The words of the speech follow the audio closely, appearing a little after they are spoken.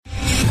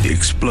the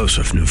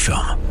explosive new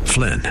film,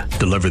 Flynn,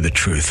 Deliver the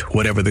Truth,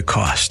 Whatever the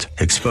Cost,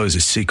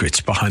 exposes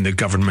secrets behind the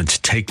government's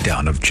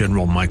takedown of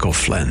General Michael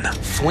Flynn.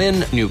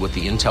 Flynn knew what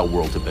the intel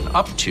world had been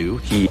up to.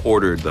 He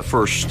ordered the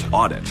first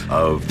audit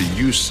of the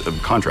use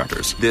of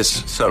contractors.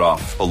 This set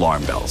off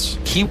alarm bells.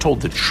 He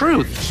told the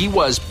truth. He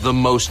was the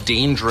most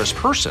dangerous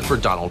person for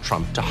Donald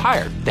Trump to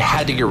hire. They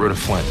had to get rid of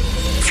Flynn.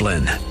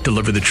 Flynn,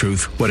 Deliver the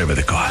Truth, Whatever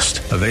the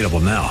Cost. Available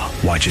now.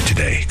 Watch it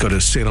today. Go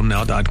to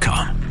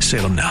salemnow.com.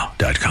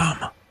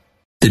 salemnow.com.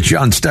 The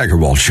John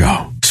Steigerwald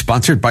Show,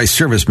 sponsored by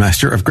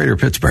ServiceMaster of Greater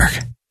Pittsburgh.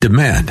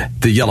 Demand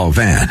the yellow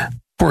van.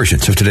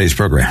 Portions of today's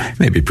program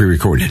may be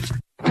pre-recorded.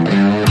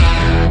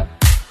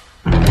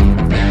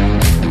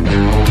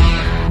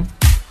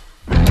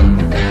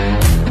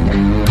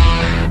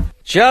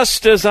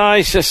 Just as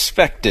I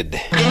suspected.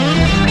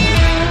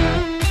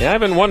 Yeah,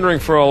 I've been wondering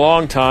for a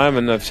long time,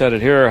 and I've said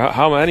it here,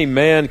 how any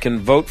man can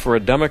vote for a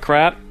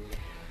Democrat,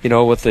 you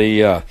know, with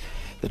the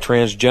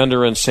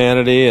transgender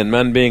insanity and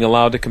men being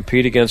allowed to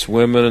compete against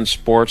women in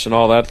sports and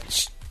all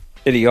that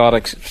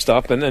idiotic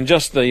stuff, and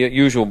just the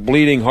usual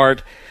bleeding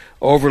heart,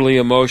 overly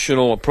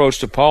emotional approach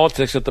to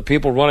politics that the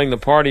people running the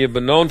party have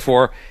been known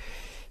for.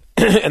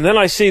 And then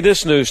I see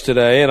this news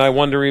today, and I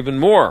wonder even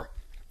more.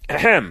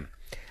 Ahem.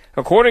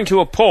 According to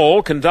a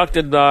poll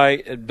conducted by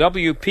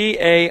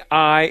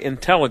WPAI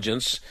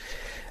Intelligence,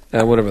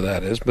 whatever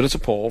that is, but it's a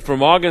poll,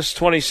 from August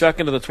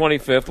 22nd to the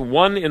 25th,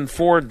 1 in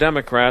 4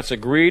 Democrats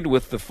agreed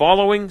with the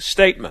following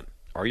statement.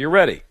 Are you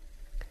ready?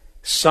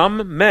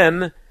 Some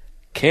men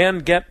can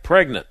get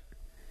pregnant.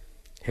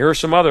 Here are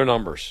some other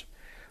numbers.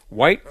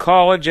 White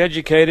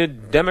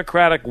college-educated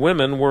Democratic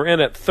women were in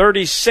at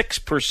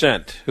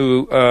 36%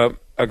 who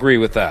agree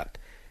with that.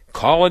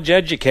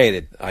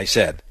 College-educated, I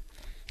said.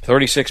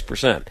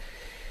 36%.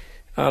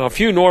 A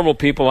few normal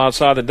people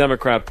outside the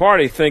Democrat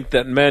Party think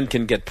that men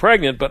can get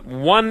pregnant, but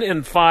 1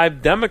 in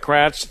 5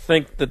 Democrats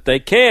think that they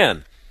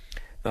can.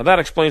 Now, that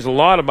explains a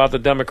lot about the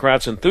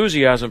Democrats'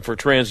 enthusiasm for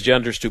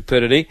transgender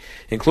stupidity,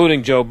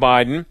 including Joe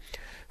Biden,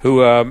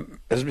 who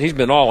he's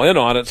been all in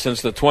on it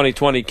since the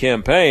 2020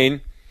 campaign,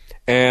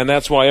 and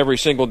that's why every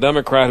single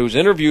Democrat who's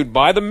interviewed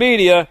by the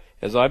media,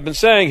 as I've been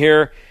saying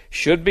here,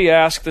 should be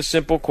asked the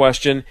simple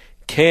question,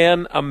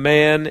 can a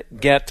man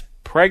get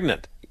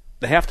pregnant?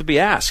 They have to be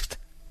asked.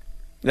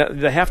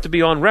 They have to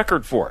be on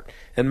record for it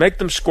and make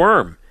them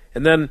squirm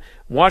and then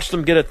watch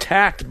them get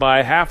attacked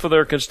by half of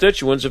their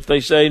constituents if they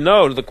say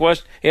no to the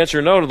question,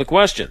 answer no to the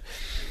question.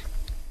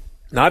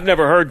 Now, I've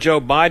never heard Joe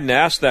Biden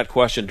ask that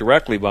question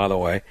directly, by the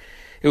way.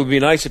 It would be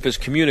nice if his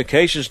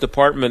communications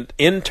department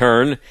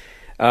intern,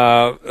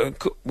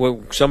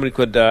 somebody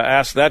could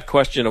ask that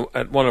question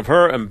at one of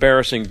her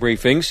embarrassing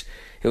briefings.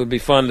 It would be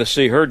fun to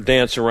see her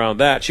dance around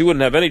that. She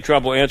wouldn't have any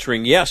trouble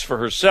answering yes for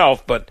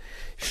herself, but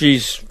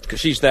she's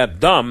that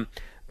dumb,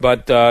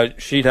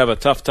 but she'd have a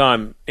tough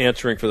time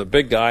answering for the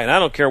big guy. And I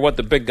don't care what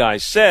the big guy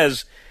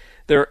says.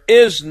 There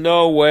is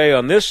no way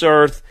on this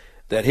earth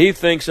that he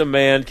thinks a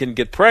man can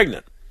get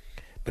pregnant.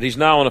 But he's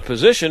now in a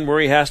position where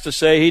he has to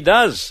say he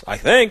does, I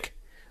think,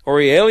 or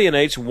he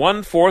alienates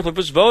 1/4 of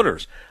his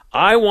voters.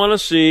 I want to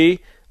see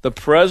the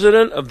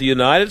President of the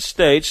United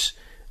States,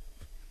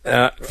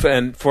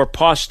 and for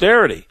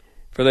posterity,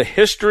 for the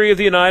history of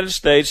the United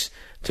States,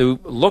 to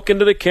look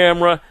into the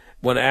camera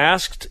when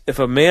asked if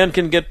a man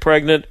can get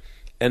pregnant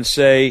and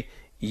say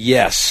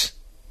yes.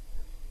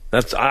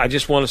 I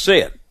just want to see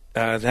it.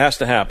 It has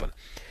to happen.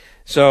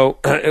 So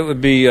it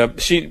would be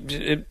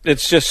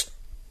it's just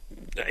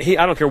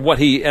I don't care what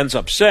he ends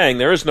up saying.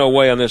 There is no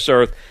way on this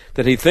earth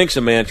that he thinks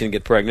a man can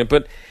get pregnant,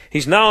 but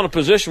he's now in a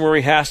position where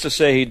he has to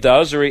say he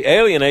does, or he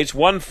alienates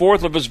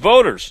 1/4 of his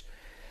voters.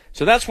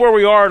 So that's where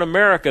we are in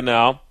America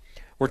now.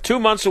 We're 2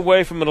 months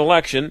away from an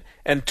election,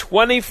 and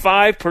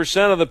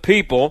 25% of the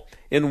people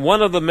in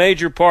one of the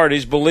major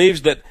parties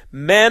believes that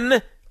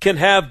men can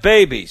have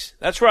babies.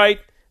 That's right.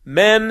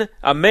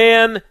 A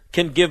man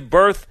can give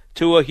birth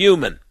to a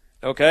human.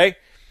 Okay?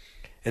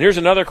 And here's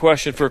another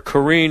question for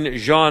Karine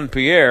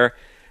Jean-Pierre.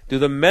 Do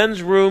the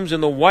men's rooms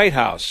in the White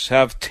House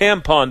have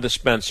tampon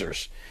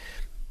dispensers?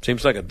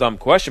 Seems like a dumb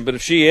question, but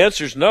if she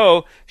answers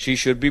no, she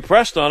should be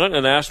pressed on it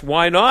and asked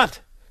why not.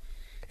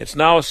 It's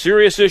now a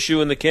serious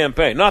issue in the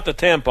campaign. Not the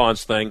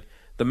tampons thing,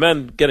 the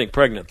men getting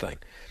pregnant thing.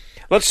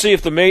 Let's see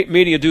if the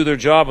media do their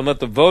job and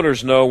let the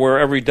voters know where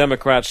every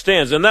Democrat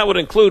stands. And that would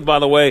include, by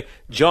the way,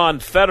 John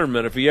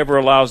Fetterman, if he ever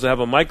allows a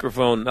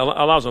microphone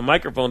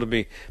to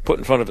be put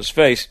in front of his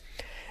face.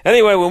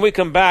 Anyway, when we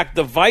come back,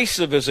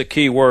 divisive is a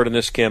key word in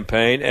this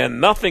campaign, and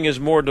nothing is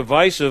more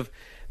divisive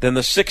than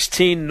the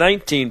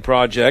 1619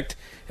 Project.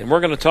 And we're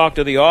going to talk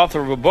to the author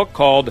of a book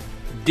called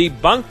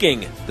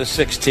Debunking the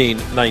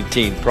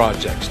 1619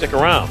 Project. Stick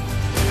around.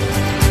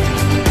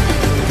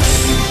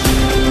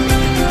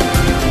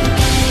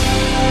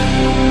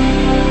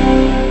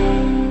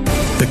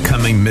 The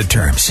upcoming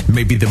midterms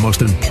may be the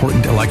most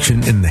important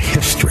election in the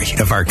history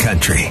of our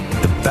country.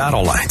 The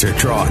battle lines are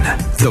drawn.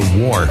 The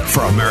war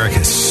for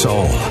America's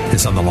soul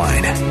is on the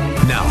line.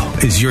 Now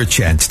is your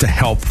chance to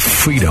help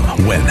freedom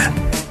win.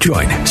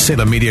 Join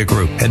Salem Media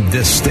Group and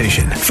this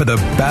station for the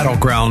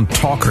Battleground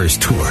Talkers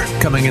Tour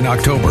coming in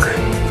October.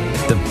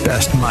 The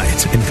best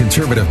minds in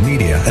conservative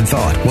media and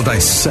thought will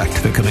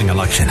dissect the coming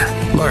election.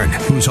 Learn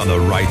who's on the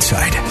right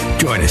side.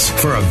 Join us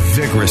for a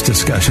vigorous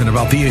discussion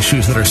about the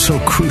issues that are so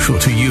crucial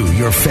to you,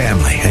 your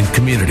family, and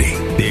community.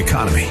 The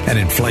economy and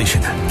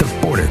inflation, the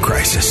border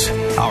crisis,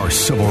 our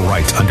civil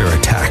rights under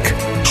attack,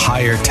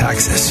 higher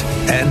taxes,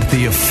 and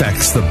the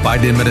effects the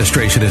Biden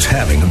administration is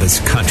having on this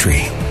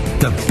country.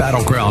 The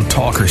Battleground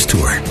Talkers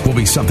Tour will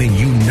be something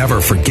you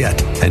never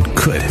forget and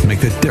could make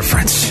the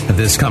difference in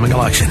this coming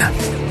election.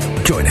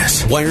 Join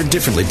us. Wired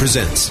Differently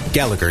presents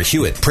Gallagher,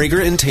 Hewitt,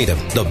 Prager, and Tatum,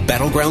 the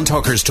Battleground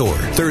Talkers Tour.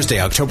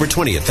 Thursday, October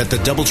 20th at the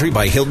Doubletree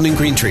by Hilton and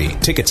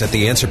Greentree. Tickets at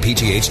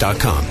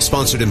theanswerpgh.com.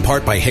 Sponsored in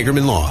part by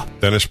Hagerman Law.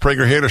 Dennis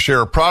Prager here to share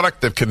a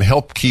product that can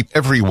help keep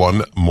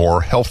everyone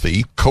more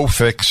healthy.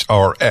 Cofix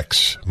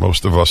RX.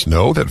 Most of us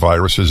know that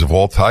viruses of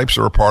all types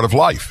are a part of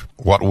life.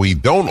 What we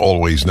don't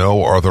always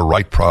know are the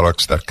right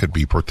products that could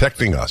be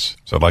protecting us.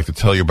 So I'd like to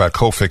tell you about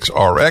Cofix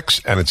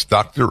RX and its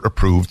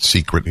doctor-approved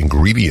secret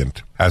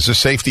ingredient. As a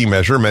safety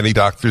measure, many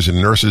doctors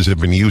and nurses have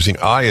been using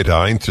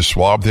iodine to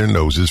swab their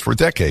noses for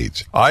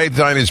decades.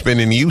 Iodine has been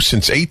in use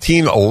since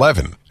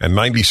 1811, and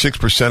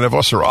 96% of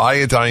us are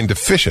iodine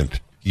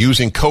deficient.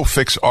 Using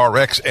Cofix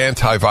RX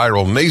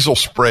antiviral nasal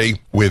spray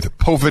with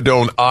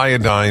povidone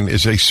iodine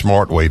is a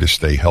smart way to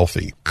stay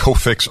healthy.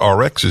 Cofix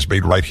RX is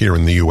made right here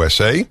in the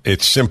USA.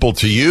 It's simple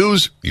to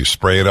use. You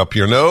spray it up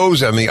your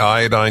nose, and the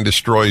iodine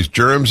destroys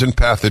germs and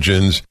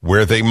pathogens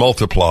where they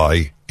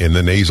multiply in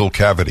the nasal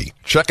cavity.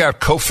 Check out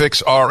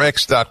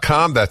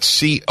CofixRx.com.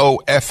 That's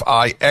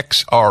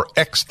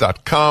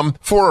COFIXRX.com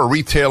for a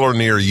retailer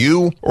near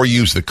you, or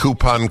use the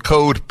coupon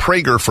code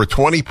Prager for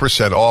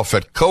 20% off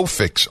at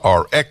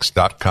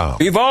CofixRx.com.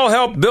 We've all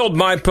helped build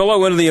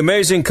MyPillow into the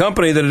amazing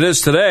company that it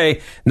is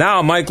today.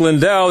 Now Mike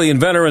Lindell, the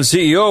inventor and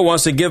CEO,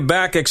 wants to give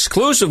back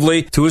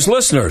exclusively to his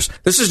listeners.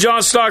 This is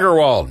John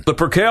Steigerwald. The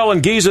Percale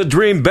and Giza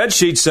Dream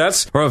bedsheet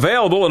sets are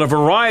available in a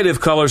variety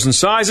of colors and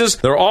sizes.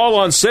 They're all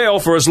on sale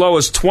for as low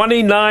as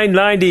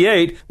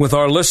 $29.98 with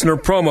our listener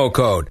promo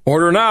code.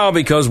 Order now,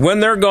 because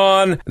when they're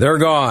gone, they're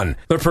gone.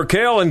 The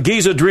Percale and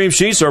Giza Dream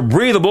Sheets are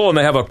breathable and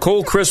they have a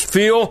cool, crisp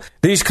feel.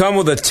 These come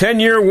with a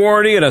 10-year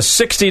warranty and a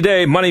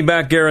 60-day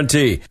money-back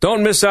guarantee.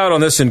 Don't miss out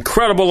on this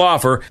incredible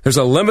offer. There's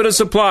a limited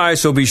supply,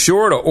 so be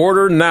sure to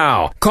order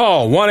now.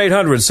 Call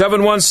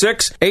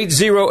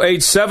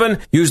 1-800-716-8087.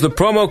 Use the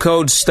promo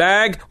code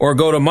STAG or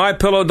go to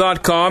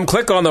MyPillow.com.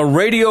 Click on the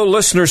radio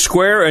listener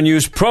square and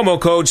use promo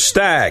code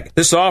STAG.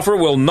 This offer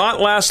will not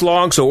last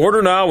long, so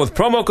order now with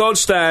promo code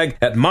STAG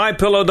at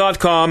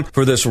MyPillow.com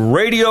for this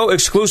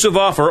radio-exclusive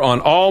offer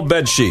on all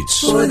bed sheets.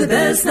 For the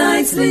best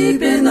night's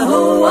sleep in the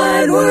whole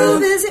wide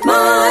world, visit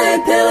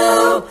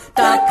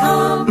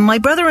MyPillow.com. My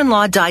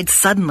brother-in-law died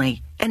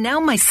suddenly, and now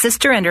my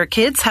sister and her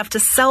kids have to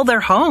sell their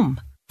home.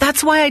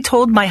 That's why I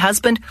told my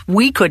husband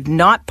we could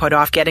not put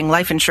off getting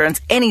life insurance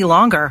any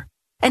longer.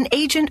 An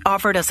agent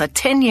offered us a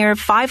 10-year,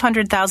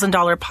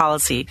 $500,000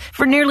 policy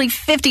for nearly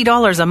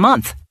 $50 a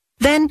month.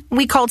 Then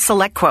we called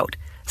SelectQuote.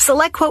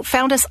 SelectQuote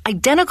found us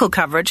identical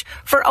coverage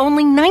for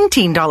only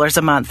 $19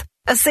 a month,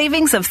 a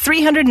savings of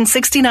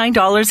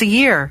 $369 a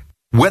year.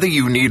 Whether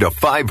you need a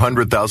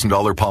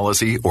 $500,000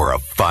 policy or a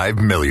 $5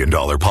 million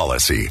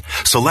policy,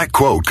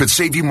 SelectQuote could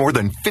save you more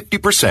than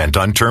 50%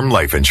 on term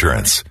life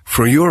insurance.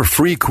 For your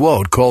free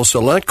quote, call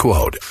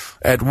SelectQuote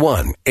at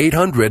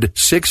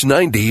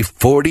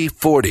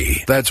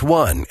 1-800-690-4040. That's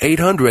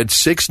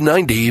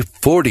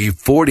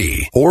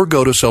 1-800-690-4040. Or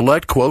go to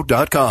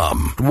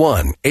SelectQuote.com.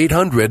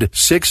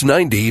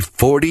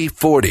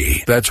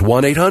 1-800-690-4040. That's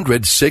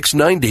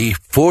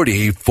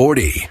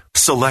 1-800-690-4040.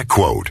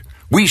 SelectQuote.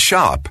 We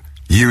shop.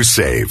 You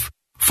save.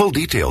 Full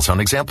details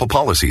on example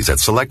policies at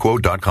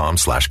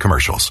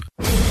SelectQuote.com/commercials.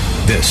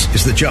 This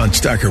is the John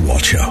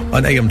Steigerwald Show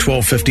on AM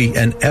 1250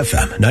 and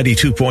FM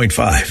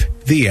 92.5.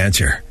 The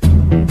Answer.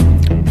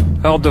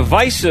 Well,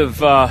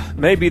 divisive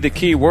may be the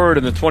key word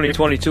in the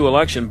 2022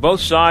 election.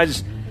 Both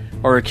sides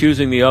are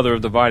accusing the other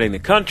of dividing the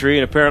country,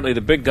 and apparently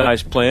the big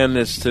guy's plan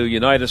is to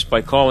unite us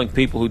by calling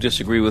people who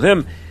disagree with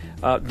him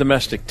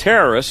domestic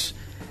terrorists.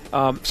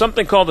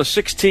 Something called the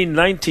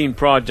 1619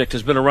 Project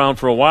has been around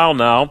for a while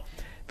now.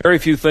 Very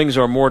few things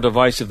are more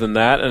divisive than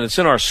that, and it's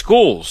in our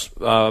schools.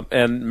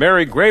 And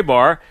Mary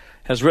Graybar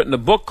has written a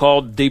book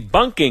called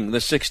Debunking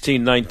the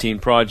 1619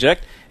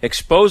 Project,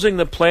 Exposing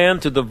the Plan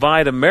to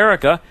Divide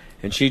America,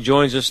 and she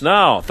joins us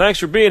now. Thanks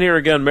for being here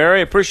again,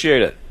 Mary.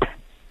 Appreciate it.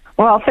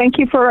 Well, thank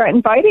you for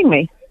inviting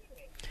me.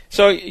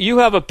 So you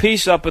have a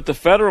piece up at the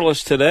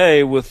Federalist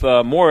today with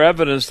more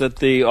evidence that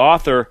the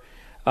author,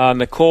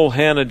 Nicole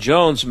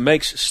Hannah-Jones,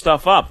 makes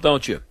stuff up,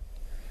 don't you?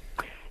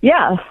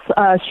 Yes,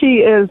 she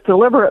is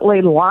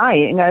deliberately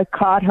lying. I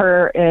caught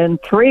her in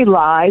 3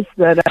 lies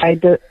that I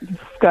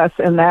discuss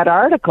in that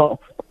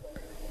article.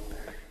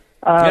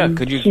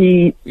 Could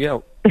you? Yeah.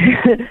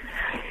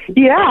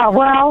 Yeah,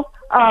 well,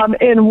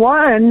 in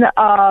one,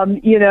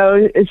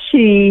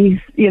 she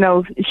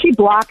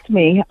blocked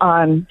me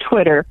on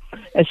Twitter,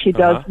 as she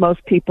does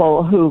most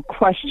people who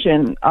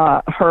question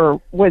her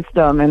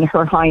wisdom and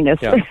her highness.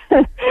 Yeah.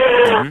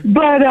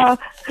 But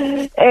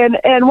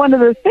and one of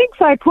the things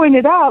I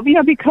pointed out,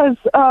 because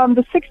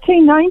the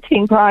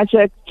 1619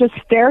 Project just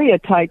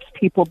stereotypes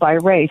people by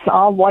race.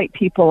 All white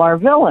people are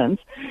villains,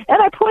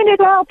 and I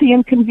pointed out the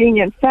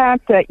inconvenient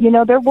fact that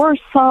there were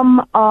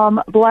some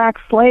black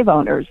slave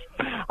owners.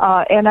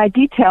 And I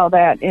detail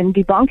that in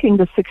debunking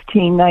the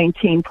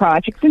 1619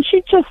 Project, and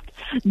she just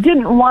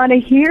didn't want to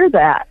hear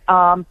that.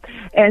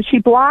 And she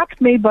blocked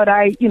me, but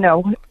I,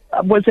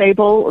 was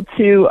able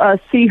to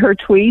see her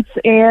tweets,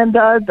 and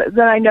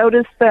then I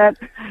noticed that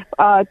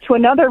to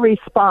another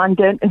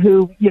respondent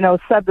who,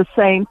 said the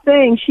same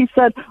thing, she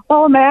said,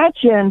 well,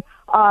 imagine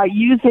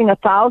using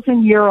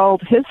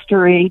 1,000-year-old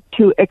history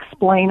to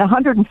explain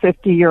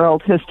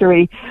 150-year-old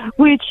history,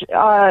 which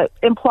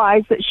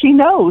implies that she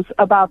knows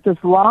about this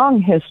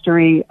long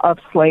history of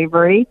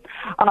slavery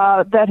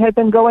that had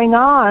been going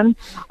on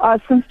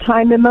since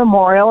time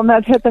immemorial, and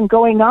that had been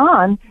going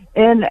on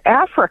in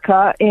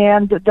Africa,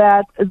 and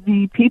that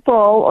the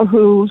people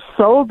who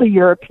sold the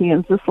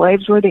Europeans the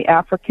slaves were the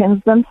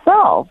Africans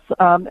themselves,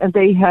 and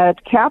they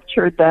had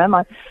captured them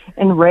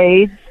in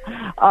raids.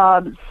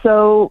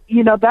 So,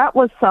 that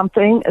was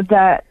something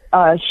that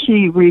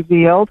she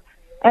revealed.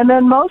 And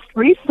then most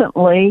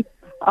recently,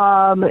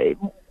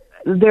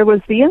 there was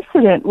the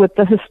incident with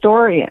the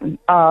historian,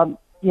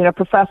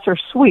 Professor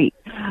Sweet,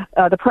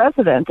 the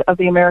president of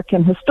the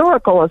American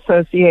Historical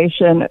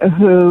Association,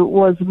 who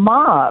was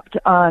mobbed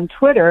on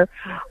Twitter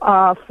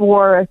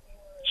for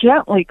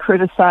gently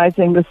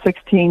criticizing the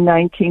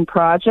 1619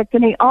 Project.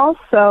 And he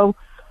also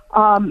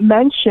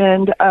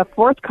mentioned a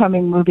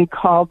forthcoming movie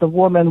called The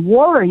Woman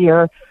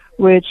Warrior,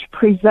 which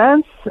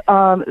presents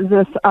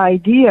this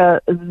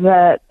idea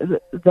that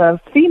the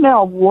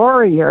female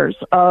warriors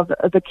of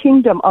the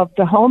kingdom of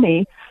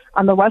Dahomey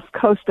on the west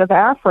coast of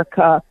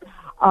Africa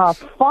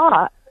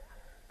fought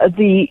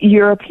the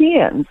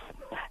Europeans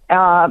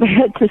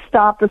to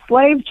stop the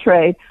slave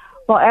trade.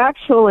 Well,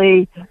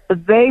 actually,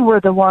 they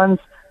were the ones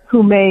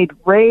who made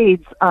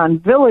raids on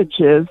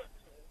villages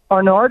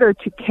in order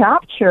to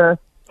capture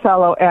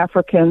fellow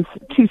Africans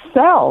to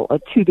sell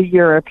to the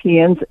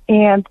Europeans.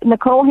 And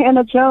Nicole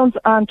Hannah-Jones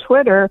on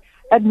Twitter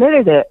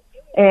admitted it.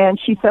 And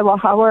she said, well,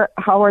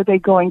 how are they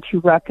going to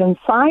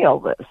reconcile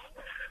this?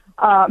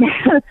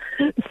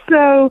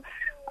 So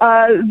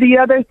the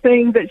other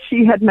thing that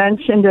she had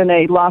mentioned in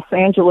a Los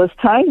Angeles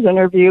Times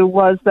interview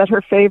was that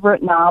her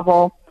favorite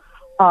novel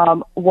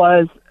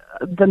was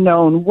The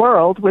Known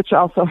World, which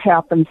also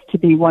happens to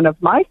be one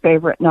of my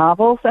favorite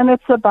novels, and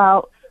it's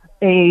about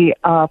a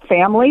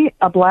family,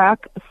 a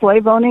black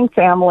slave-owning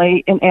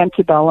family in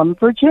antebellum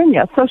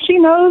Virginia. So she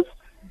knows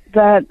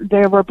that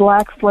there were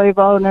black slave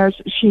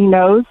owners. She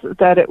knows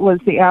that it was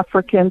the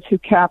Africans who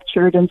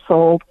captured and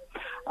sold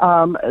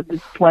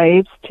the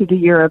slaves to the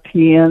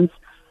Europeans.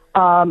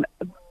 And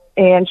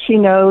she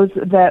knows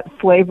that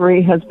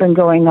slavery has been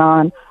going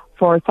on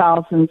for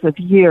thousands of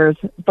years,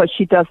 but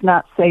she does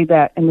not say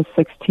that in the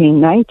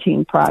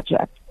 1619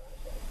 Project.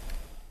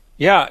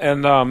 Yeah,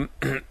 and I'm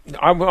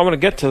going to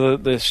get to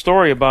the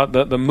story about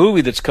the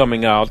movie that's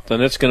coming out,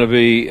 and it's going to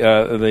be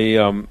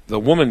the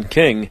Woman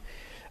King.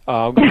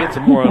 We'll get to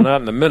more on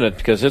that in a minute,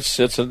 because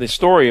the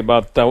story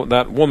about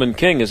that Woman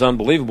King is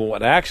unbelievable.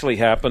 What actually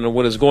happened and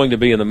what is going to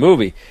be in the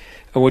movie,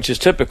 which is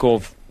typical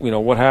of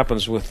what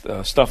happens with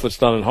stuff that's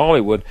done in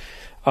Hollywood.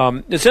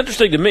 It's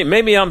interesting to me.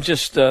 Maybe I'm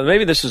just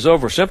maybe this is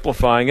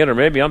oversimplifying it, or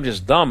maybe I'm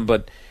just dumb,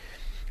 but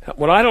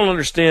what I don't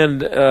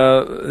understand,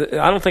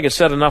 I don't think it's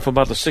said enough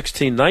about the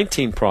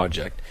 1619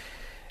 Project,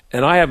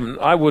 and I haven't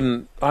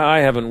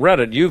read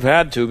it. You've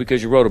had to,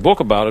 because you wrote a book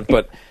about it,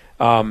 but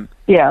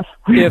yes.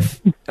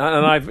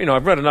 I've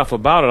read enough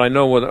about it. I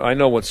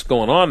know what's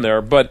going on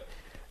there, but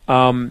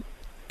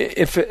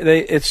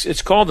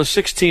it's called the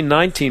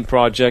 1619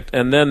 Project,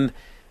 and then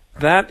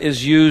that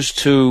is used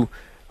to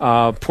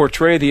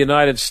portray the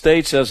United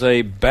States as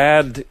a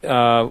bad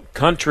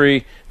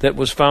country that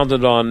was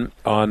founded on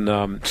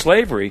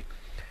slavery.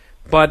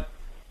 But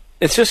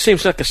it just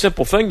seems like a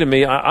simple thing to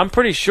me. I'm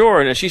pretty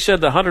sure, and she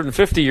said the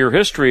 150-year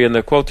history in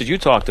the quote that you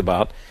talked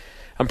about,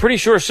 I'm pretty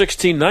sure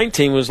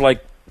 1619 was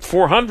like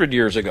 400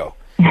 years ago.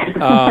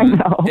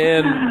 And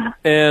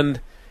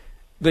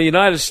the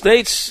United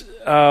States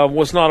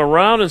was not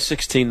around in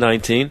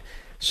 1619.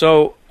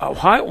 So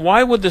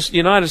why would this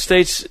United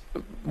States...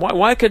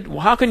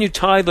 How can you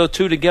tie the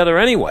two together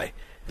anyway?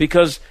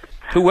 Because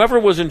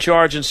whoever was in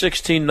charge in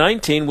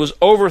 1619 was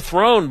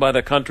overthrown by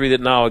the country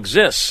that now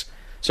exists.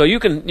 So you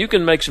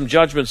can make some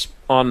judgments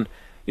on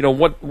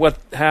what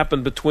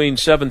happened between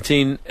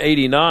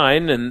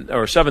 1789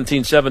 or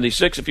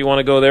 1776, if you want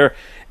to go there,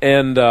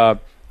 and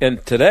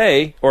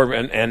today, or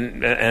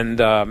and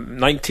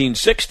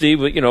 1960,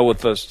 with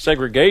the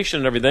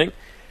segregation and everything.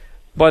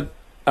 But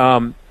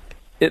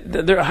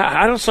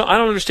I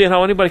don't understand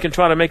how anybody can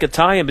try to make a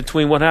tie-in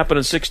between what happened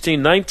in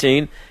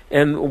 1619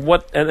 and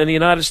in the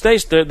United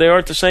States. They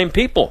aren't the same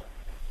people.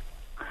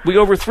 We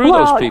overthrew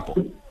those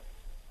people.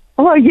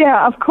 Well,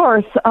 yeah, of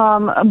course.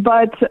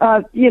 But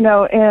in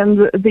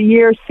the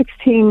year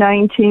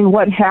 1619,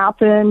 what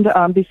happened,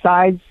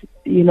 besides,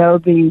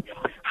 the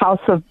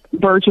House of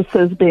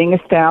Burgesses being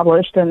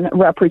established and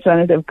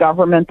representative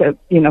government that,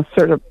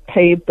 sort of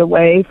paved the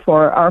way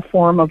for our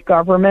form of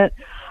government,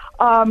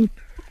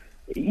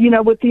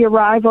 with the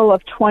arrival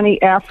of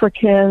 20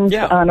 Africans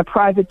on a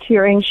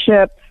privateering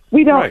ship,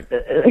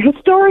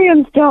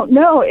 historians don't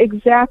know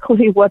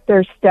exactly what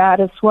their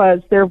status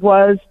was. There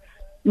was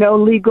no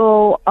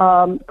legal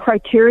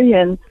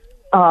criterion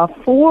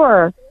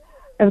for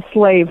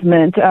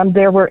enslavement.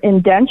 There were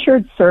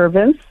indentured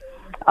servants,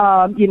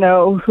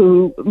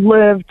 who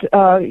lived,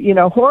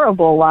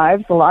 horrible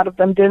lives. A lot of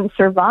them didn't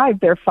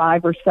survive their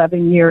 5 or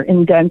 7 year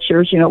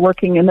indentures,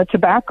 working in the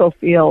tobacco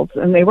fields,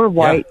 and they were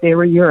white, they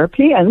were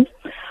Europeans.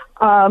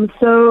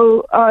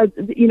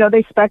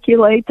 They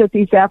speculate that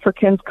these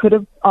Africans could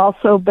have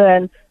also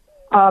been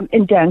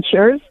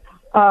indentures.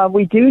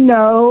 We do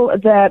know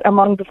that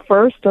among the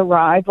first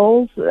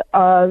arrivals,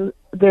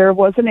 there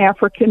was an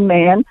African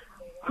man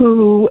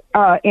who,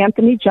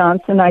 Anthony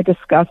Johnson, I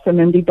discussed him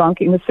in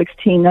Debunking the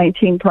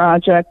 1619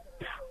 Project,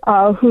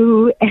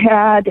 who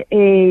had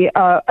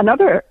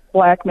another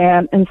black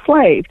man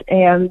enslaved.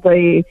 And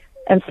the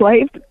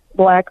enslaved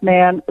black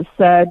man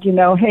said,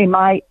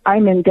 hey,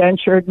 I'm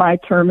indentured, my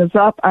term is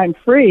up, I'm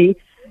free.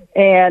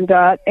 And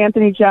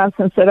Anthony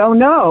Johnson said, oh,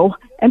 no,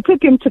 and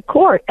took him to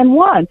court and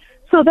won.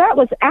 So that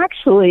was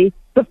actually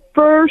the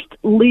first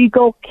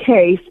legal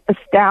case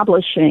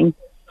establishing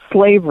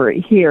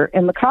slavery here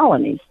in the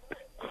colonies.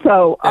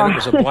 So, and it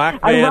was a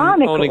black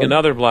man owning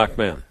another black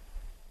man.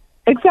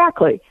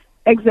 Exactly.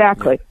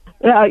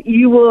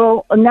 You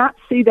will not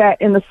see that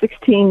in the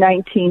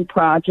 1619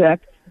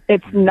 Project.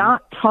 It's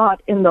not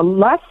taught in the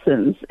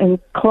lessons in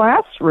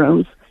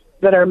classrooms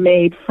that are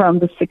made from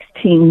the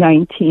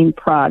 1619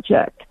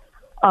 Project.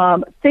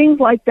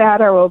 Things like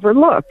that are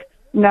overlooked.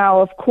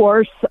 Now, of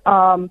course,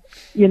 the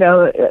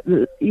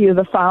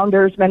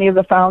founders, many of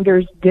the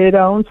founders did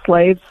own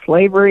slaves.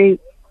 Slavery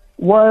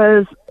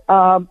was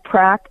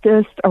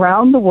practiced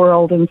around the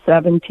world in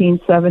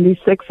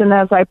 1776. And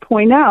as I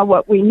point out,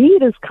 what we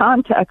need is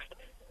context.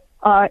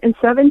 In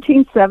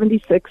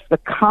 1776, the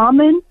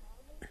common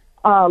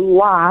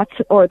lot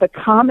or the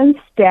common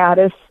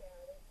status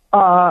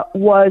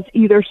was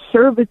either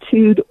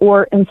servitude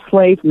or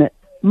enslavement.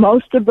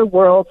 Most of the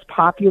world's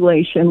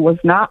population was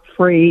not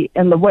free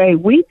in the way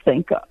we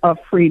think of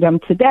freedom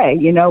today,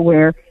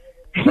 where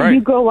you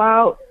go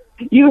out,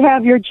 you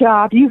have your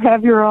job, you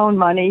have your own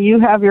money, you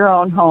have your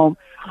own home.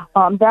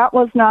 That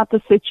was not the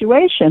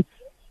situation.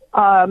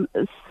 The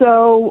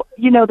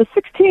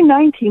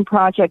 1619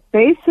 Project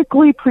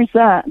basically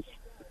presents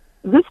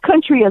this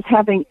country as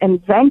having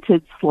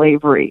invented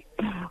slavery,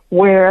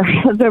 where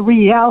the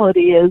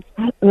reality is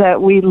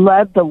that we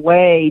led the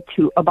way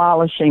to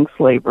abolishing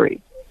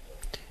slavery.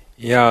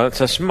 Yeah, it's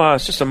just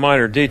a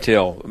minor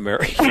detail,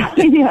 Mary. What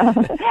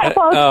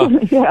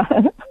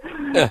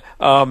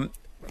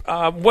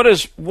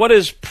is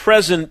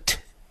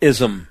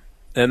presentism?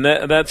 And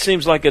that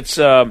seems like it's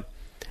it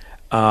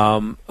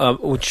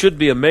should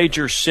be a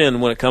major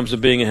sin when it comes to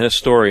being a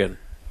historian.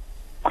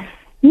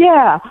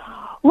 Yeah.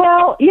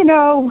 Well,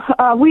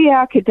 we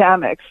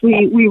academics,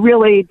 we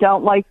really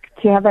don't like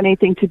to have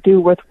anything to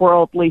do with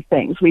worldly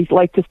things. We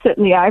like to sit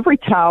in the ivory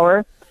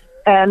tower,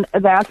 and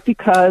that's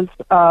because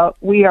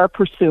we are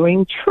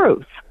pursuing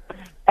truth.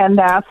 And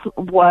that's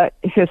what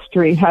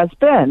history has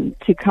been,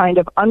 to kind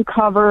of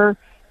uncover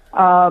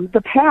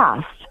the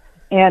past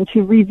and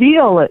to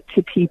reveal it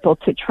to people,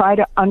 to try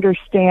to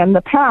understand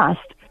the past.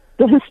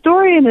 The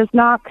historian is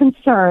not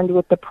concerned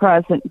with the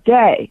present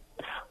day.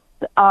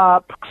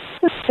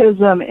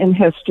 Presentism in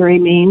history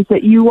means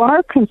that you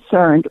are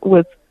concerned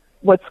with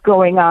what's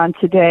going on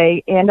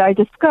today. And I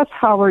discuss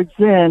Howard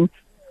Zinn,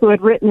 who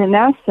had written an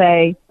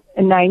essay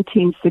in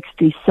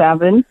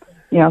 1967.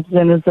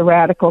 Zinn is the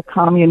radical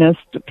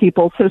communist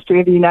People's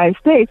History of the United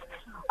States,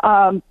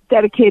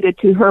 dedicated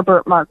to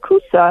Herbert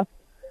Marcuse.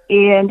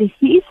 And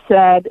he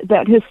said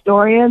that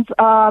historians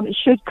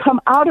should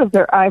come out of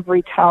their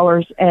ivory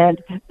towers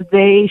and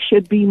they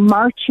should be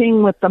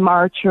marching with the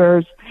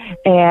marchers,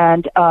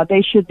 and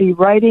they should be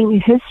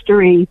writing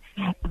history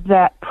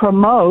that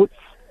promotes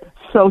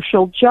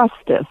social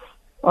justice,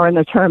 or in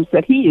the terms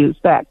that he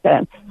used back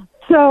then.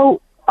 So,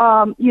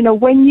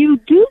 when you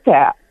do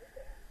that,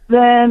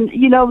 then,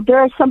 there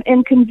are some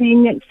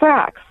inconvenient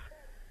facts,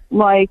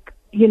 like,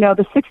 the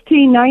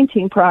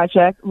 1619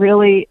 Project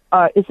really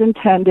is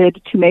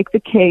intended to make the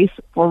case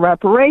for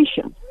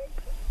reparations.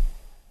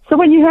 So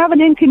when you have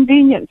an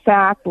inconvenient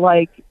fact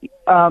like,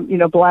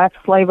 black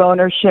slave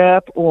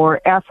ownership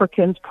or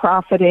Africans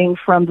profiting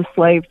from the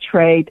slave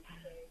trade,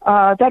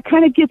 that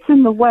kind of gets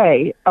in the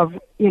way of,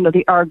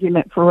 the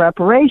argument for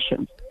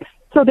reparations.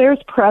 So there's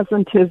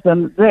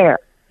presentism there.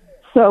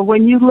 So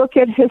when you look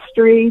at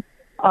history,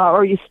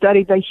 or you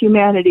study the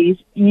humanities,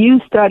 you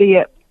study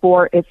it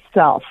for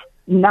itself,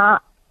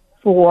 not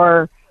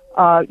for,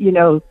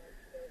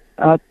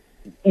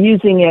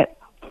 using it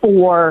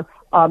for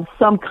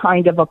some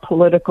kind of a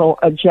political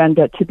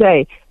agenda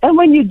today. And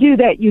when you do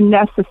that, you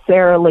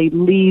necessarily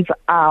leave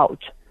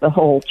out the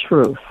whole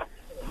truth.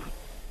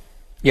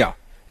 Yeah,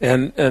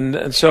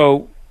 and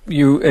so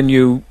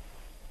you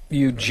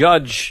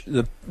judge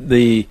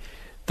the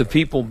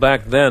people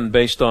back then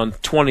based on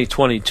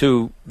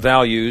 2022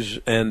 values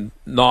and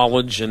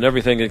knowledge and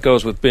everything that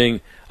goes with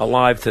being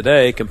alive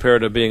today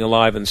compared to being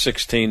alive in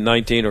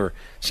 1619 or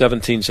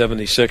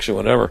 1776 or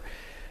whatever.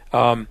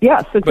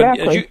 Yes,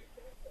 exactly. But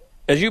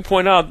as you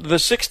point out, the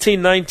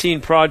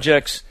 1619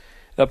 project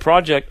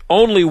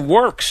only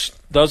works,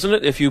 doesn't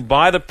it, if you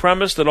buy the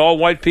premise that all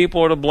white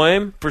people are to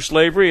blame for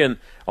slavery and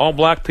all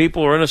black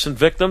people are innocent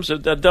victims.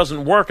 That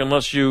doesn't work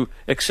unless you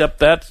accept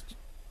that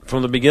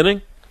from the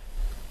beginning.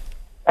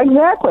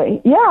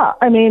 Exactly. Yeah.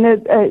 I mean,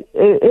 it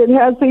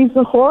has these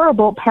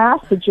horrible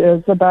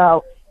passages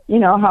about,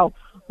 how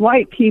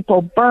white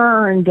people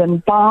burned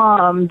and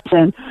bombed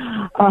and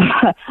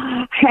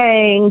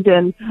hanged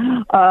and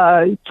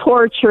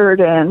tortured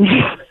and,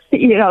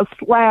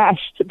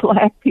 slashed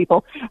black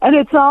people. And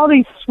it's all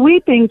these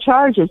sweeping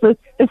charges.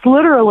 It's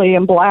literally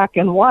in black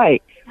and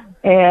white.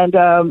 And,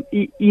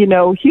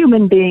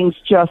 human beings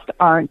just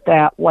aren't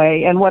that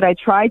way. And what I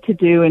tried to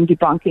do in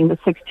debunking the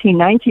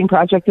 1619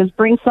 Project is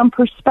bring some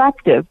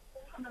perspective.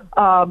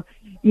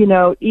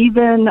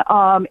 Even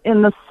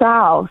in the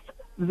South,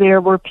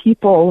 there were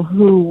people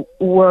who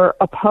were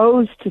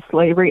opposed to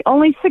slavery.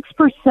 Only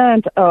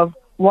 6% of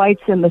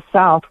whites in the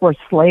South were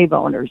slave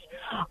owners.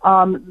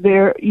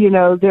 There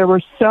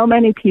were so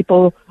many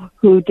people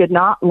who did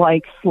not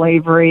like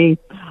slavery,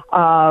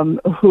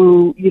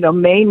 who,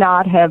 may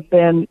not have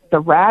been the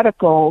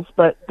radicals,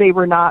 but they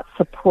were not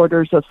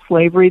supporters of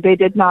slavery. They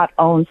did not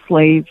own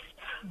slaves.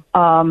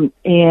 To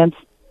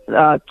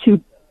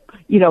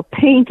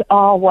paint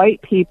all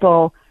white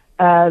people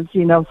as,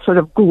 sort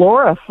of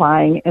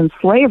glorifying in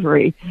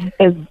slavery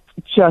is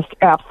just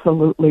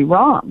absolutely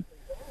wrong.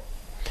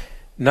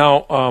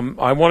 Now,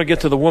 I want to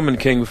get to The Woman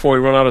King before we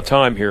run out of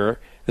time here.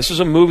 This is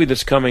a movie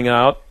that's coming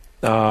out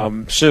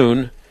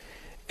soon,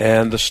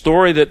 and the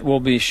story that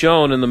will be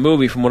shown in the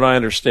movie, from what I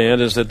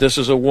understand, is that this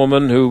is a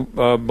woman who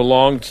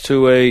belonged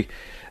to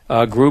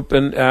a group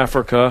in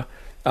Africa.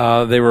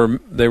 They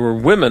were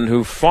women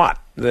who fought.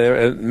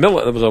 It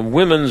was a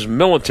women's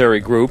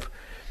military group,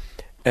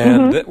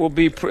 and it will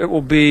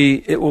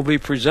be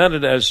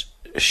presented as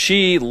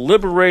she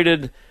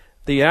liberated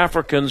the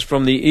Africans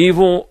from the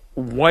evil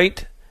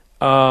white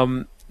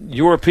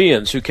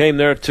Europeans who came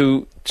there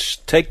to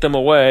take them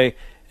away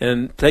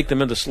and take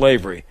them into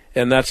slavery.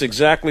 And that's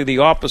exactly the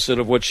opposite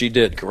of what she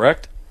did,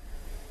 correct?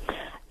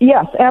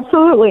 Yes,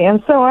 absolutely.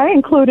 And so I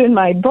include in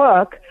my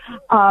book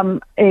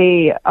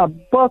a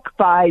book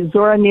by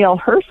Zora Neale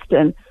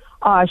Hurston.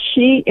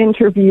 She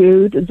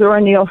interviewed,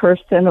 Zora Neale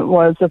Hurston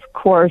was, of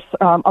course,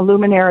 a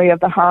luminary of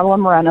the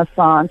Harlem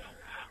Renaissance,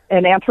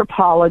 an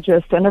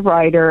anthropologist and a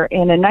writer.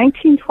 And in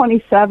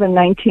 1927,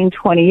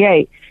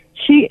 1928,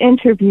 she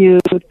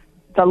interviewed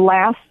the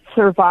last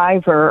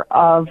survivor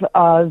of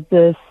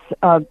this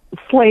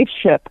slave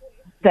ship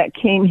that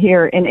came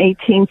here in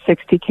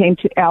 1860, came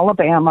to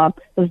Alabama.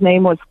 His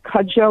name was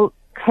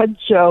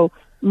Cudjoe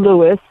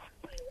Lewis,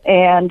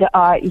 and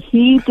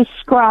he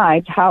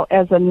described how,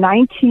 as a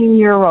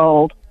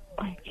 19-year-old,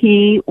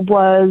 he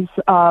was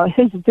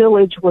his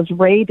village was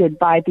raided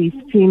by these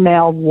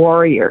female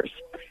warriors,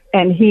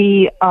 and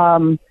he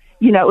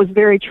it was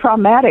very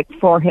traumatic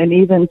for him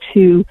even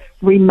to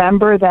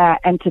remember that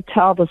and to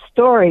tell the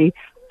story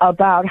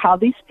about how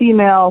these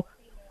female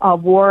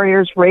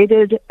warriors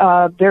raided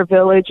their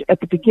village at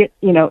the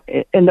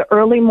in the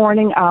early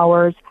morning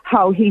hours,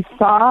 how he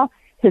saw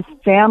his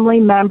family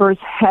members'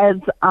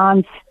 heads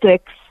on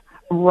sticks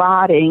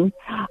rotting,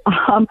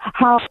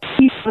 how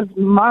he was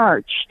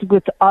marched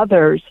with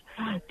others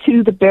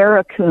to the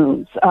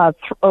barracoons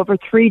over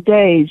 3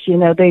 days.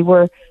 They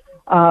were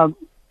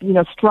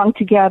strung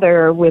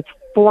together with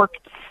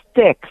forked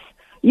sticks,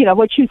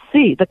 what you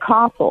see, the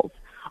coffles.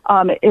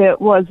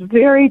 It was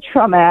very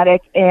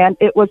traumatic, and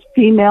it was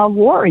female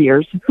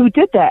warriors who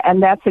did that.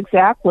 And that's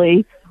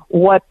exactly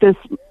what this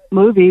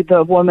movie,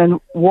 The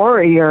Woman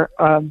Warrior,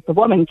 The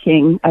Woman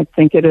King, I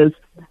think it is,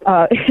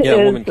 about.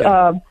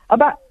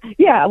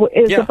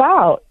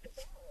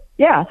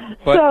 Yeah.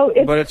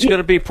 But it's going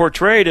to be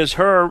portrayed as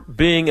her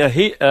being the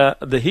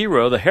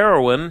hero, the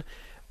heroine,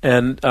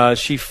 and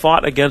she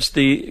fought against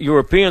the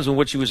Europeans, and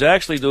what she was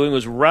actually doing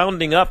was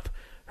rounding up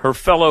her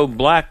fellow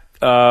black,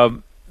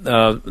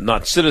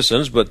 not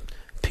citizens, but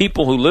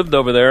people who lived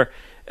over there,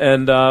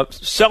 and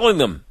selling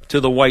them to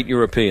the white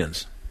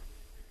Europeans.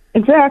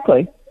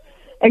 Exactly.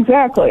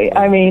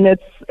 I mean,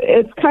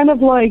 it's kind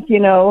of like,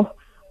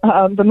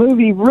 the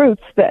movie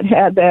Roots that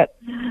had that,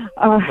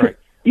 right.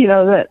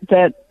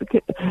 that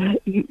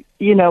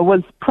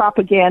was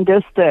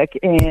propagandistic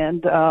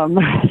and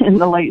in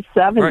the late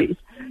 70s. Right.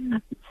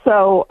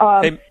 So,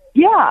 hey,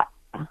 yeah.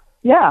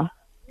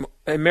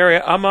 Hey,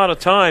 Mary, I'm out of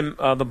time.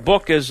 The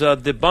book is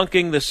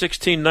Debunking the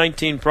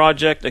 1619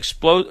 Project,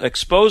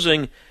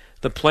 Exposing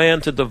the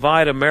Plan to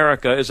Divide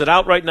America. Is it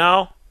out right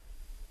now?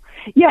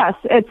 Yes,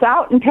 it's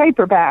out in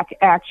paperback,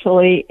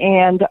 actually,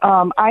 and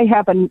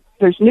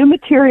there's new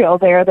material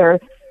there. There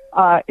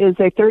is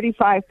a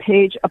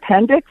 35-page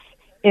appendix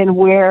in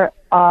where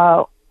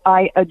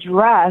I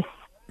address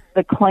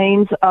the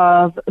claims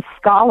of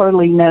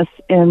scholarliness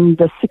in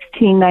the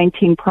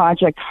 1619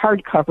 Project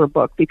hardcover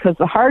book, because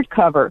the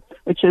hardcover,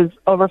 which is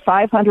over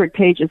 500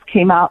 pages,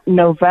 came out in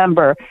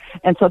November,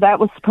 and so that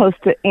was supposed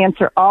to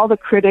answer all the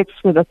critics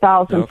with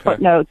 1,000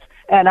 footnotes,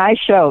 and I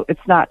show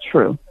it's not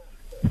true.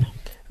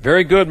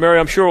 Very good, Mary.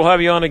 I'm sure we'll have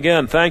you on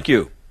again. Thank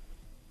you.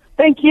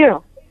 Thank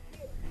you.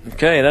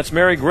 Okay, that's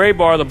Mary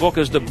Graybar. The book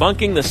is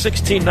Debunking the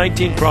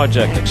 1619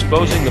 Project,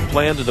 Exposing the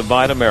Plan to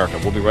Divide America.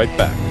 We'll be right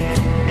back.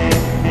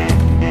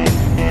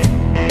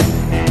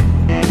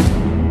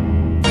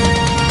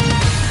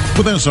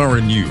 With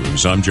SRN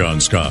News, I'm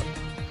John Scott.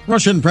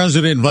 Russian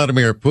President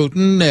Vladimir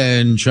Putin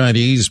and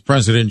Chinese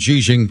President Xi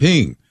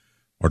Jinping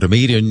are to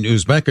meet in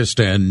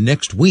Uzbekistan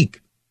next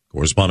week.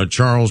 Correspondent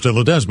Charles de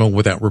Ledesma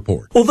with that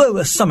report. Although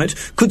a summit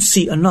could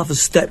see another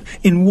step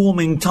in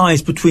warming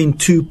ties between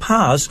two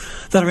powers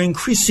that are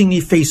increasingly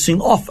facing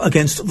off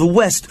against the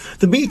West,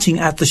 the meeting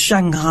at the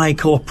Shanghai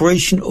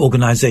Cooperation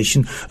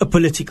Organization, a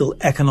political,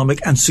 economic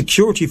and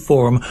security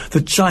forum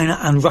that China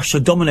and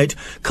Russia dominate,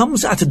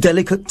 comes at a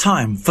delicate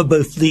time for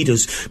both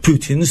leaders.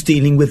 Putin's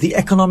dealing with the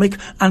economic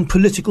and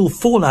political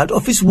fallout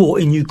of his war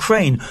in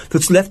Ukraine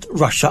that's left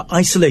Russia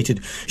isolated.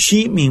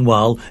 Xi,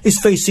 meanwhile, is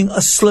facing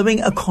a slowing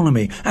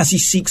economy as he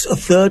seeks a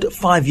third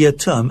 5-year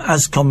term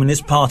as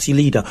Communist Party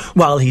leader.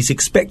 While he's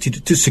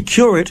expected to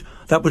secure it,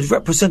 that would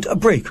represent a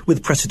break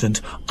with precedent.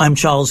 I'm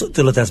Charles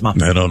de Ledesma.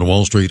 And on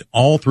Wall Street,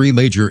 all three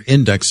major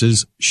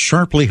indexes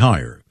sharply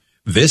higher.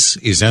 This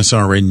is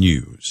SRN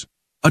News.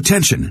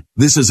 Attention!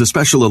 This is a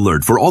special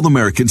alert for all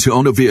Americans who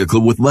own a vehicle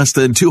with less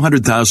than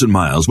 200,000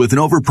 miles with an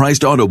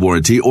overpriced auto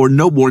warranty or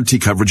no warranty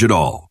coverage at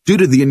all. Due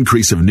to the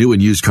increase of new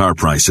and used car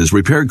prices,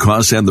 repair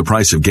costs, and the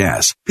price of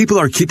gas, people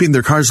are keeping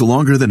their cars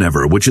longer than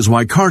ever, which is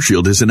why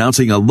CarShield is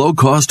announcing a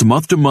low-cost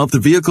month-to-month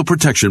vehicle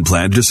protection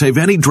plan to save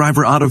any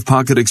driver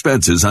out-of-pocket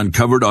expenses on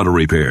covered auto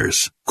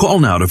repairs. Call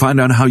now to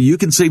find out how you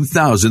can save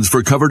thousands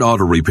for covered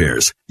auto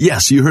repairs.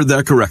 Yes, you heard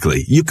that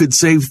correctly. You could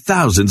save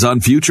thousands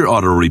on future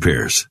auto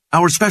repairs.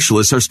 Our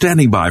specialists are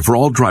standing by for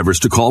all drivers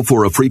to call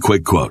for a free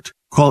quick quote.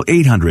 Call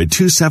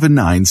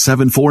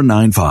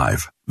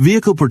 800-279-7495.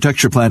 Vehicle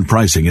Protection Plan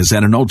pricing is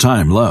at an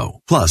all-time low.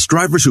 Plus,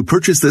 drivers who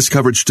purchase this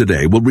coverage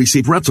today will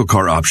receive rental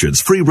car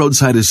options, free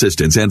roadside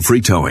assistance, and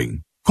free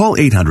towing. Call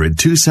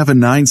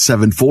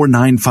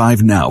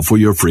 800-279-7495 now for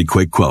your free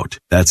quick quote.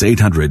 That's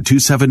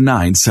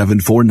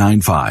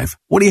 800-279-7495.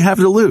 What do you have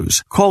to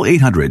lose? Call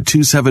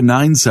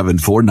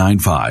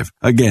 800-279-7495.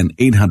 Again,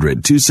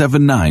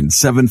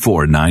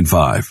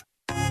 800-279-7495.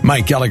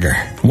 Mike Gallagher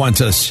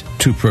wants us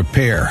to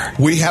prepare.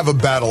 We have a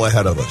battle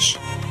ahead of us.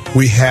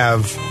 We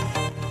have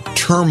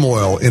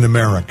turmoil in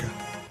America.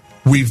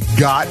 We've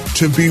got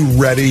to be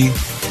ready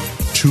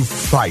to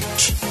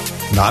fight.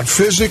 Not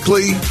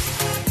physically,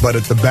 but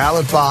at the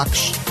ballot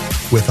box,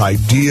 with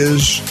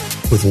ideas,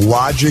 with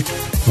logic,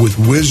 with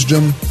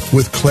wisdom,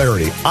 with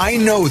clarity. I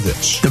know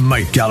this. The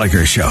Mike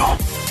Gallagher Show.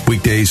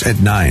 Weekdays at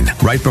 9,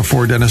 right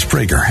before Dennis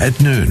Prager at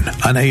noon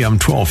on AM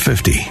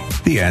 1250.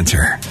 The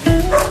Answer.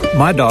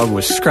 My dog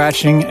was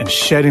scratching and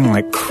shedding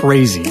like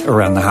crazy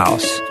around the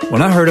house.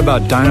 When I heard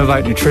about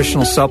Dynovite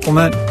Nutritional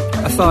Supplement,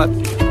 I thought,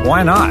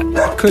 why not?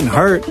 It couldn't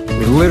hurt.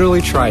 We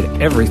literally tried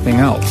everything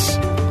else.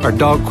 Our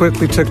dog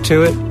quickly took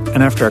to it,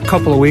 and after a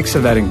couple of weeks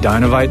of adding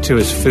Dynovite to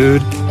his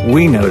food,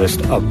 we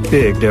noticed a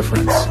big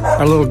difference.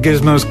 Our little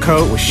Gizmo's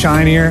coat was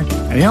shinier,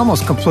 and he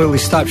almost completely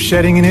stopped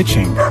shedding and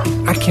itching.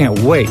 I can't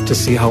wait to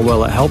see how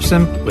well it helps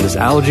him with his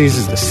allergies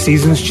as the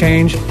seasons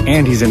change,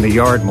 and he's in the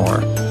yard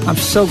more. I'm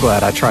so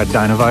glad I tried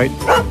Dynovite.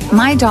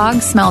 My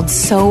dog smelled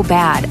so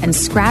bad and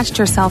scratched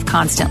herself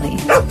constantly.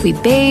 We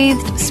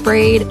bathed,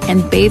 sprayed,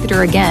 and bathed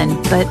her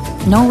again, but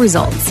no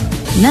results.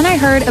 And then I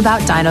heard about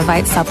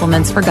Dynovite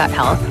supplements for gut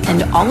health,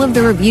 and all of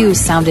the reviews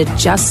sounded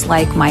just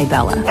like my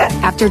Bella.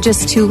 After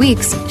just 2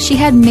 weeks, she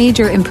had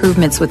major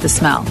improvements with the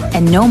smell,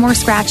 and no more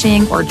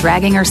scratching or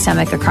dragging her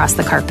stomach across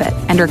the carpet,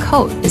 and her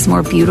coat is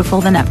more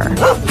beautiful than ever.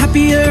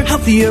 Happier,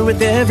 healthier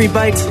with every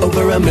bite.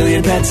 Over 1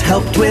 million pets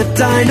helped with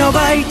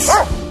Dynovite.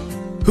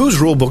 Whose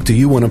rulebook do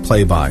you want to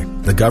play by,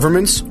 the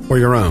government's or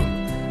your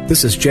own?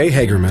 This is Jay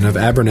Hagerman of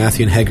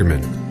Abernathy &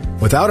 Hagerman.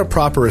 Without a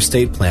proper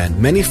estate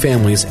plan, many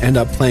families end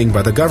up playing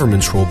by the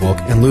government's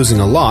rulebook and losing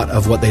a lot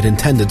of what they'd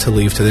intended to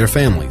leave to their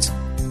families.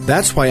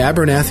 That's why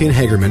Abernathy &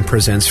 Hagerman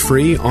presents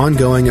free,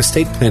 ongoing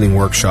estate planning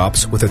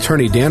workshops with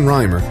attorney Dan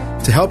Reimer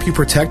to help you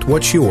protect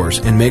what's yours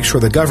and make sure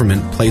the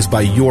government plays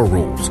by your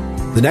rules.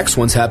 The next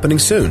one's happening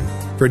soon.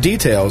 For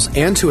details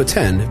and to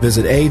attend,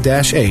 visit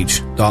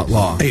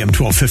a-h.law. AM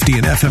 1250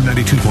 and FM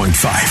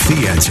 92.5.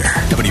 The Answer.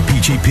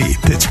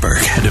 WPGP,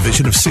 Pittsburgh, a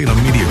division of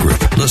Salem Media Group.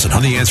 Listen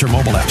on the Answer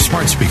mobile app,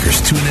 smart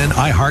speakers, TuneIn,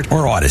 iHeart,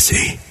 or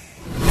Odyssey.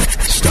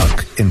 Stop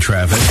Stuck in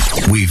traffic?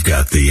 We've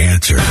got the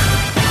answer.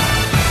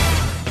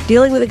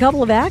 Dealing with a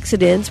couple of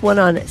accidents, one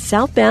on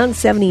southbound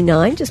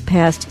 79 just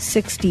past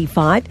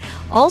 65.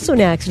 Also an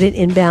accident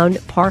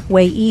inbound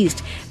Parkway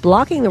East,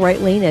 blocking the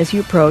right lane as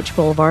you approach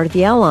Boulevard of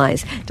the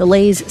Allies.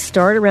 Delays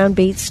start around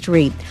Bates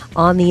Street.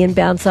 On the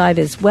inbound side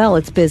as well,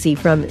 it's busy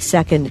from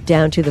 2nd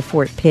down to the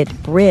Fort Pitt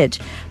Bridge.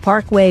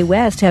 Parkway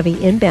West,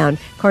 heavy inbound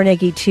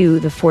Carnegie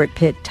to the Fort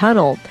Pitt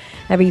Tunnel.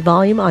 Heavy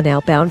volume on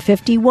outbound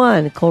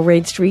 51,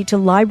 Coleraine Street to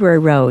Library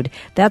Road.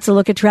 That's a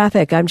look at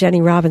traffic. I'm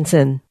Jenny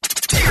Robinson.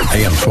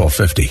 AM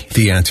 1250,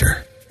 The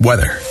Answer.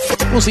 Weather.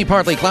 We'll see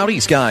partly cloudy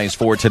skies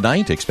for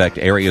tonight. Expect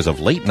areas of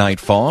late night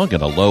fog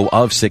and a low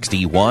of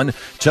 61.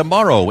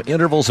 Tomorrow,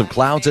 intervals of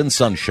clouds and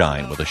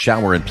sunshine with a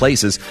shower in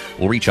places.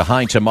 We'll reach a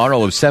high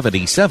tomorrow of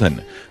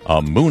 77.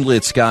 A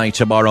moonlit sky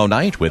tomorrow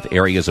night with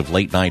areas of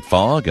late night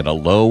fog and a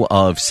low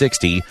of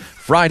 60.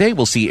 Friday,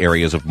 we'll see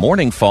areas of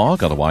morning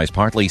fog, otherwise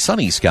partly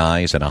sunny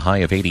skies and a high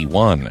of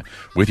 81.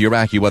 With your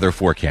AccuWeather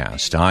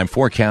forecast, I'm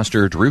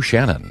forecaster Drew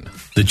Shannon.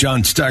 The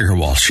John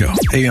Steigerwald Show.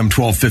 AM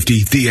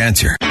 1250, The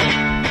Answer.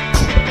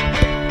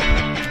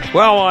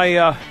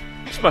 Well,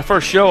 it's my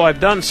first show I've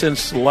done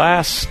since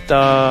last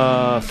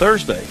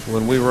Thursday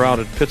when we were out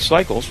at Pitt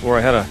Cycles, where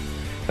I had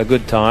a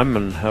good time,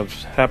 and I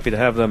was happy to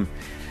have them.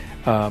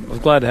 I was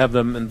glad to have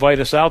them invite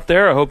us out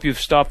there. I hope you've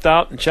stopped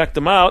out and checked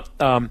them out.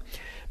 So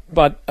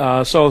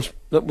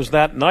that was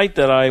that night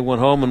that I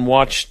went home and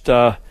watched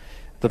the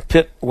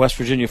Pitt West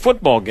Virginia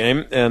football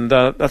game, and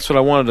that's what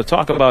I wanted to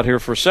talk about here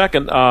for a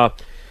second.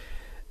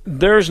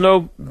 There's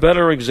no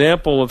better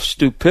example of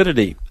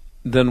stupidity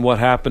than what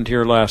happened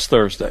here last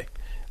Thursday.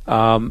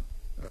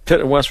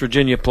 Pitt and West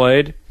Virginia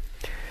played.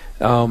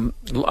 I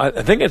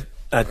think it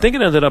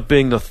ended up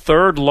being the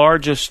third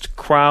largest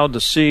crowd to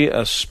see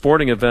a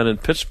sporting event in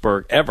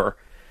Pittsburgh ever.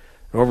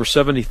 Over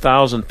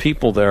 70,000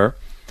 people there.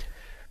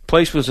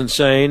 Place was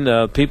insane.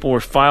 People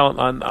were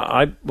filing.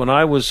 When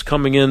I was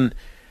coming in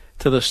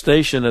to the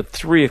station at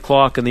 3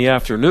 o'clock in the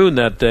afternoon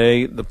that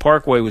day, the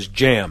Parkway was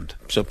jammed.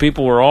 So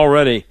people were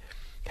already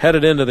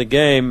headed into the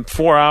game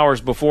 4 hours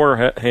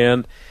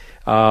beforehand.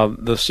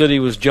 The city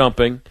was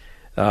jumping.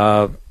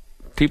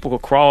 People were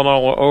crawling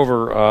all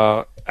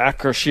over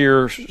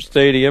Acrisure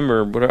Stadium,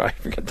 or whatever, I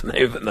forget the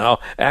name of it now,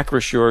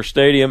 Acrisure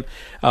Stadium.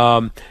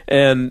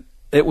 And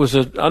it was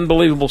an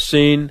unbelievable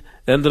scene.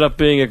 Ended up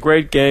being a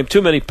great game.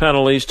 Too many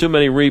penalties, too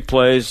many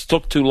replays.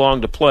 Took too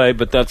long to play,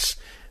 but that's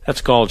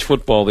college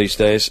football these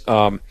days.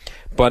 But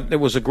it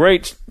was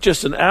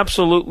just an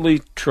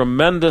absolutely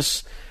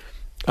tremendous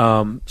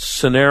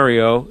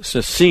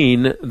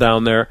scene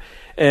down there.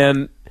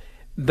 And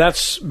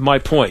that's my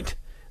point,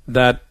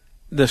 that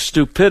the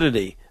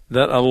stupidity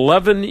that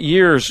 11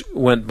 years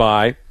went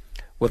by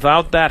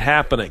without that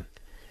happening.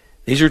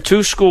 These are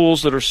two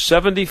schools that are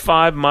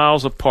 75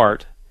 miles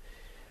apart.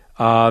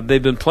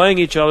 They've been playing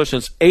each other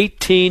since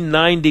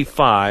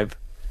 1895.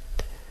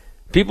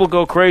 People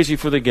go crazy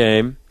for the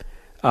game.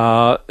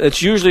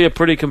 It's usually a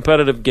pretty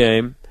competitive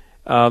game.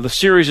 The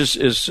series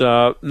is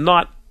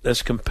not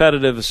as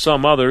competitive as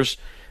some others,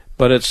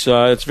 but it's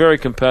very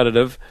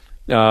competitive.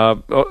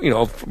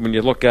 When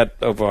you look at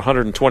over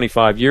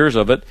 125 years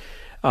of it,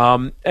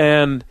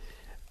 and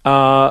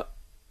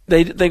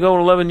they go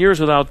 11 years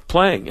without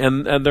playing,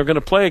 and they're going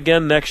to play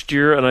again next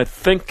year, and I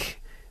think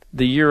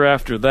the year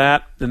after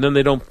that, and then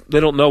they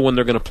don't know when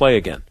they're going to play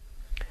again.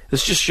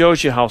 This just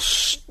shows you how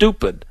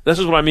stupid. This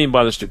is what I mean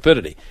by the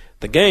stupidity.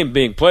 The game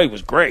being played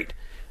was great.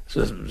 It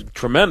was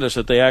tremendous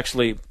that they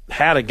actually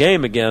had a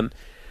game again,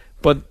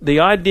 but the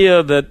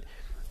idea that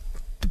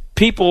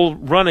people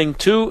running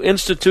two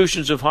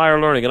institutions of higher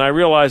learning, and I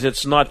realize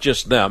it's not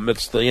just them,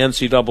 it's the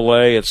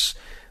NCAA, it's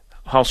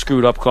how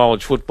screwed up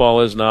college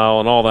football is now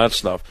and all that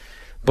stuff.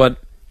 But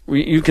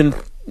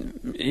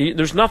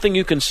there's nothing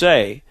you can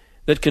say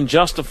that can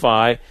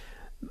justify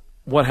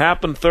what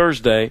happened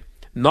Thursday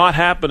not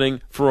happening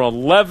for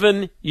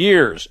 11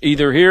 years,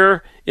 either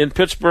here in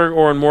Pittsburgh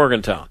or in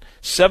Morgantown.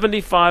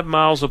 75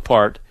 miles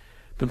apart,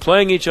 been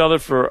playing each other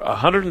for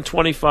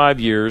 125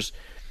 years,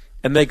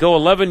 and they go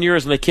 11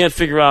 years and they can't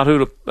figure out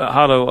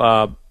how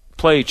to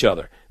play each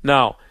other.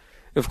 Now,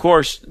 of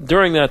course,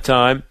 during that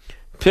time,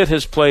 Pitt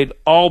has played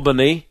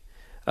Albany,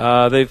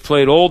 they've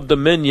played Old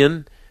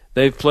Dominion,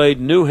 they've played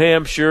New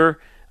Hampshire.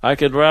 I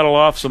could rattle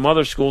off some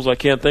other schools I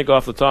can't think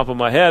off the top of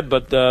my head,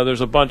 but there's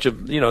a bunch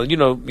of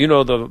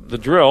the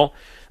drill.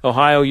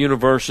 Ohio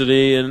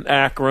University and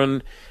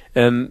Akron,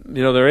 and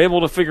they're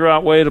able to figure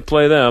out a way to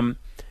play them.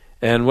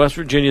 And West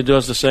Virginia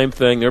does the same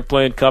thing. They're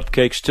playing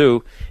cupcakes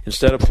too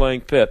instead of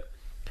playing Pitt.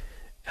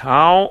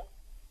 How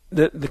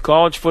the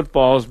college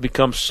football has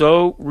become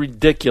so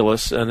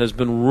ridiculous and has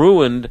been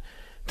ruined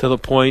to the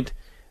point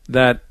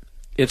that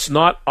it's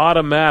not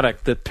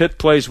automatic that Pitt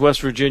plays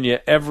West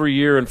Virginia every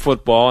year in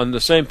football, and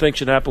the same thing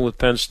should happen with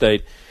Penn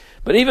State,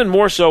 but even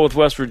more so with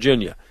West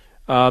Virginia.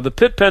 The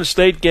Pitt-Penn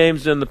State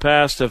games in the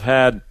past have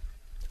had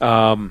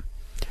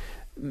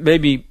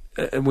maybe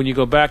when you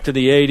go back to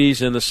the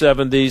 80s and the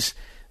 70s,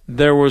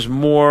 there was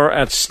more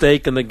at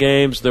stake in the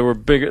games. There were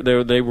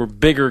bigger. They were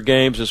bigger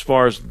games as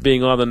far as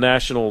being on the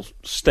national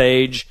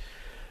stage,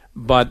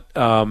 but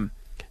the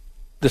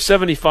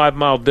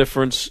 75-mile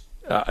difference,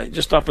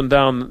 just up and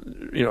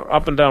down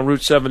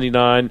Route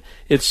 79.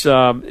 It's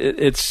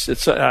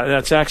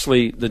that's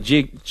actually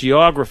the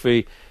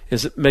geography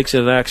makes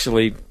it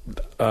actually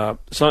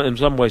in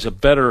some ways a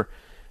better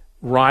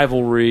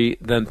rivalry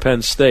than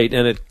Penn State,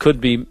 and it could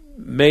be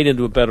made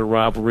into a better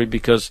rivalry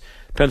because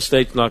Penn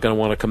State's not going to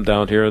want to come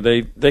down here.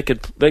 They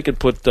could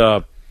put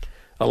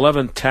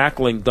 11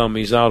 tackling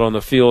dummies out on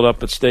the field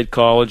up at State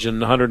College, and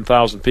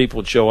 100,000 people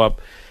would show up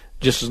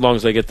just as long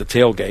as they get the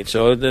tailgate.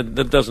 So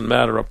that doesn't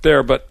matter up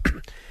there. But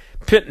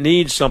Pitt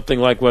needs something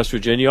like West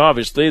Virginia.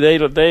 Obviously, they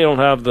don't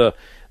have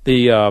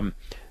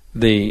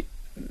the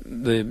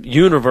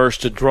universe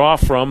to draw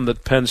from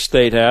that Penn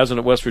State has and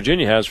that West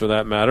Virginia has, for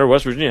that matter.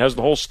 West Virginia has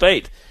the whole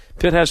state.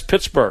 Pitt has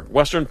Pittsburgh,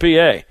 Western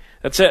PA.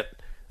 That's it.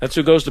 That's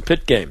who goes to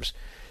Pitt games.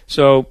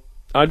 So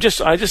I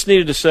just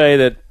needed to say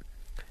that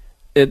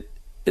it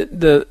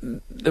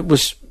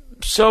was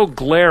so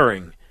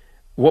glaring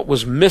what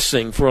was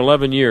missing for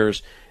 11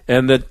 years,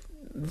 and that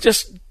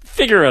just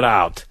figure it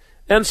out.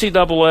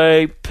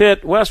 NCAA,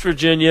 Pitt, West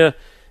Virginia,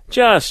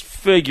 just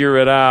figure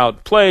it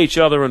out. Play each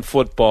other in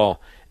football.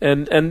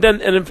 And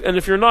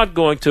if you're not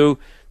going to,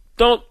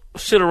 don't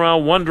sit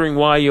around wondering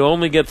why you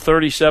only get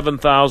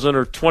 37,000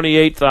 or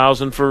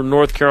 28,000 for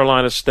North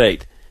Carolina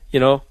State. You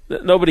know,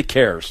 nobody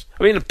cares.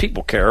 I mean,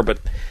 people care, but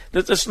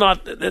it's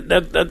not.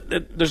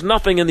 There's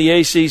nothing in the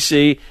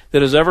ACC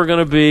that is ever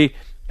going to be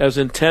as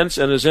intense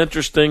and as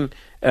interesting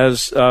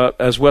as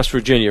West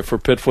Virginia for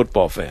Pitt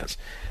football fans.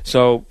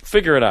 So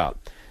figure it out.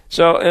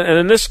 So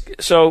this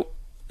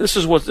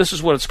is what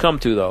it's come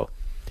to, though.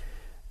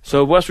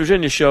 So West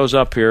Virginia shows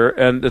up here,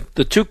 and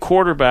the two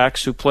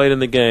quarterbacks who played in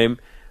the game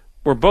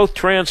were both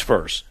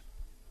transfers.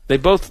 They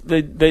were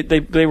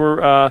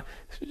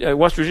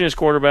West Virginia's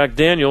quarterback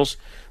Daniels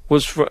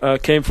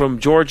came from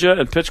Georgia,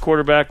 and Pitt's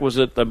quarterback was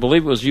at, I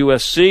believe it was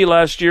USC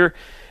last year.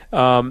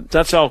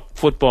 That's how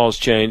football's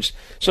changed.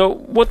 So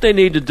what they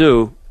need to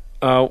do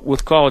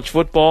with college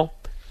football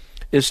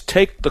is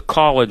take the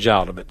college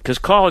out of it, because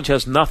college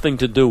has nothing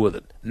to do with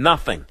it.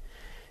 Nothing.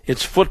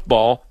 It's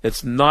football.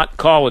 It's not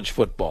college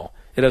football.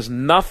 It has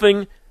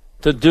nothing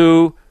to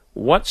do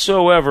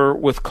whatsoever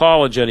with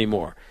college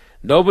anymore.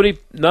 None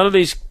of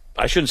these,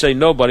 I shouldn't say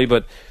nobody,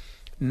 but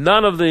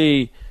none of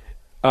the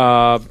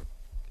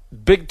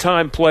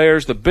big-time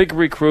players, the big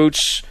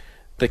recruits,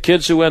 the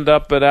kids who end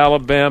up at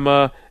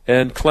Alabama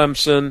and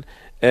Clemson,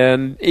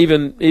 and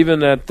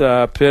even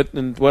at Pitt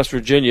and West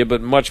Virginia,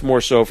 but much more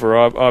so for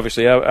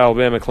obviously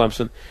Alabama and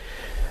Clemson,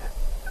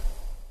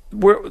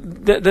 what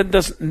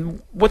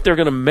they're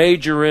going to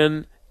major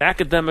in,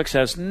 academics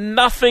has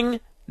nothing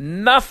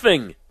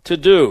to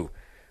do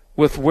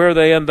with where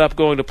they end up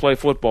going to play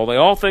football. They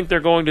all think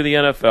they're going to the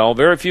NFL.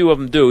 Very few of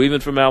them do,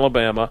 even from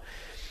Alabama.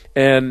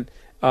 And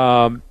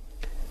it's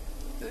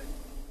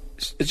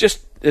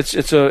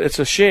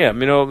a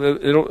sham. You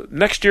know,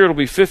 next year it'll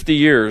be 50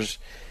 years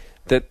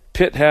that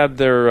Pitt had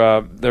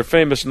their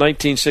famous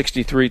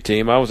 1963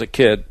 team. I was a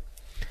kid,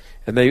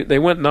 and they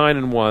went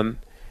 9-1.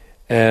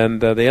 And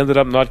they ended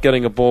up not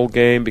getting a bowl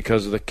game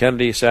because of the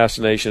Kennedy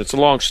assassination. It's a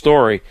long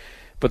story,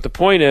 but the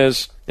point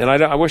is, and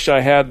I wish I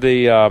had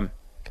the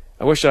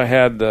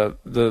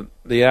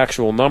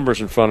actual numbers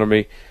in front of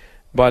me,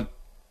 but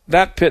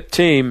that Pitt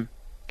team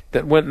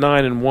that went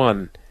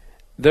 9-1,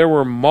 there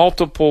were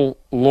multiple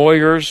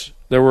lawyers,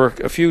 there were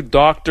a few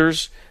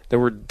doctors, there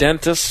were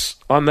dentists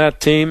on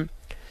that team,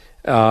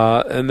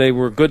 and they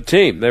were a good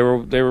team. They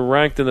were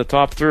ranked in the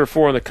top 3 or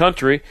 4 in the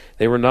country.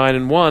 They were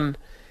 9-1,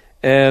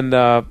 and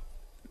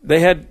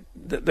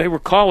they were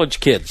college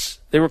kids.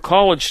 They were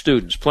college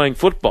students playing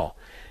football.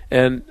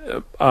 And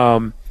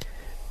I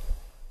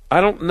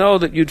don't know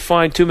that you'd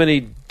find too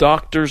many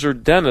doctors or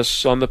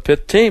dentists on the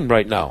Pitt team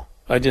right now.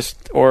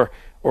 Or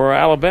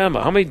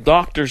Alabama. How many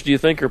doctors do you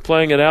think are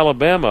playing at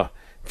Alabama,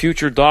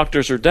 future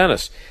doctors or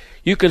dentists?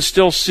 You can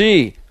still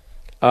see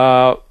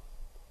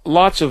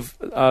lots of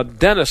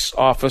dentist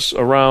office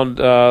around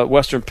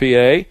Western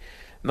PA.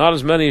 Not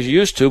as many as you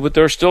used to, but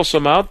there's still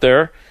some out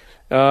there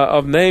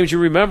of names you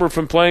remember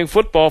from playing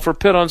football for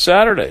Pitt on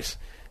Saturdays.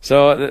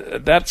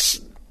 So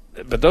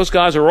but those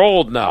guys are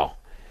old now.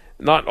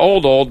 Not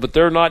old, but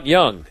they're not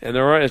young, and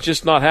it's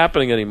just not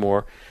happening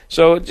anymore.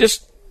 So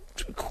just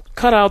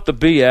cut out the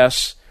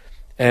BS,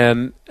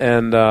 and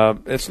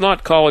it's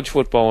not college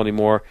football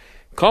anymore.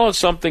 Call it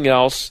something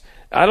else.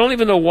 I don't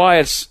even know why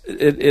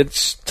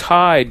it's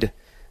tied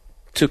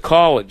to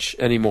college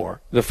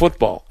anymore, the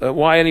football.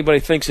 Why anybody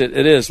thinks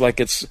it is,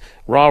 like it's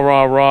rah,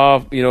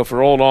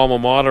 for old alma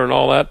mater and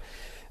all that.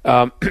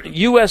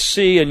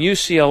 USC and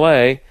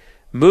UCLA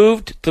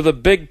moved to the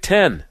Big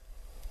Ten.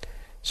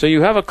 So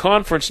you have a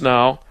conference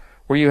now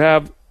where you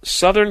have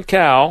Southern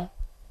Cal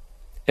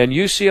and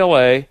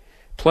UCLA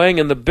playing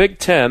in the Big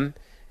Ten.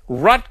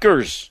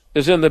 Rutgers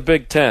is in the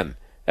Big Ten.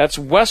 That's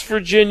West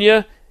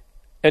Virginia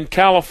and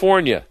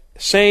California.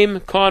 Same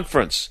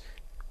conference.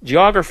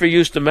 Geography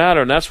used to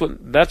matter, and that's what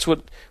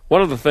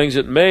one of the things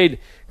that made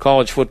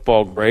college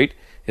football great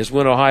is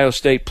when Ohio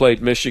State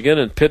played Michigan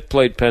and Pitt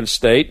played Penn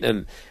State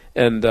and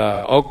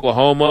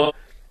Oklahoma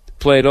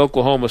played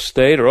Oklahoma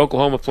State, or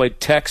Oklahoma played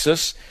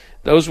Texas.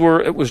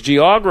 It was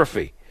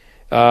geography.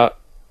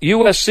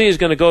 USC is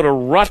going to go to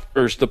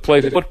Rutgers to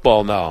play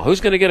football now.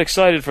 Who's going to get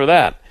excited for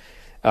that?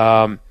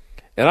 And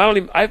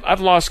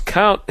I've lost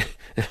count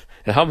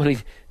how many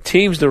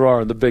teams there are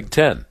in the Big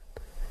Ten.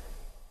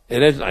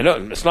 I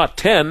know it's not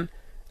 10.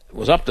 It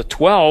was up to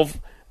 12.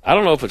 I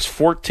don't know if it's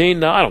 14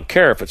 now. I don't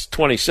care if it's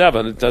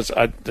 27.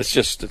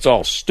 It's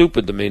all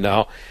stupid to me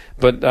now.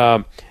 But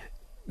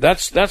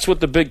that's what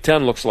the Big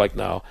Ten looks like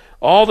now.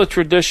 All the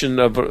tradition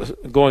of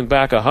going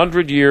back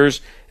 100 years,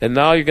 and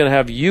now you're going to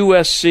have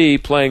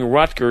USC playing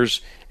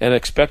Rutgers and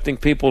expecting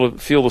people to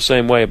feel the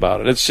same way about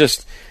it. It's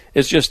just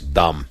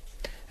dumb.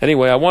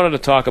 Anyway, I wanted to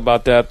talk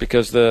about that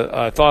because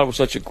I thought it was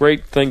such a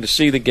great thing to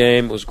see the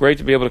game. It was great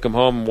to be able to come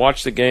home and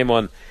watch the game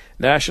on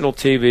national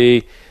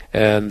TV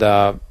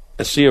and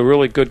see a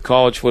really good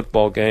college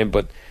football game.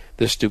 But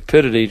the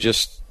stupidity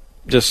just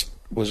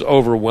was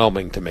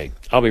overwhelming to me.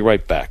 I'll be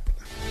right back.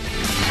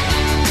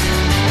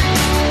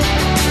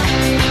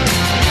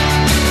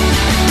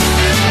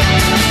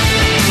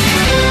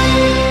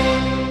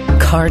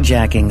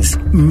 Carjackings,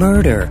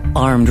 murder,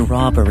 armed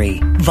robbery,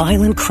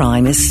 violent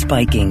crime is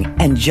spiking,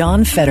 and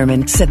John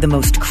Fetterman said the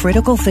most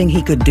critical thing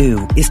he could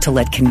do is to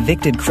let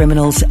convicted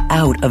criminals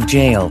out of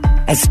jail.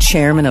 As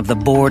chairman of the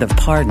Board of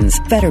Pardons,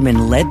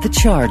 Fetterman led the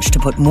charge to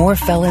put more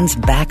felons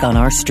back on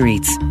our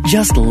streets.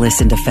 Just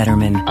listen to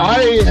Fetterman.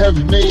 I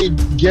have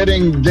made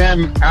getting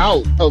them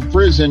out of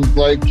prison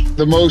like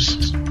the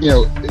most,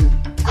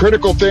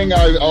 critical thing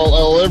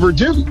I'll ever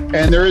do.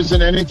 And there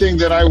isn't anything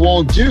that I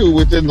won't do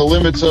within the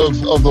limits of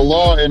the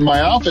law in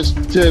my office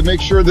to make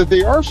sure that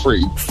they are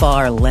free.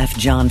 Far-left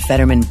John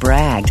Fetterman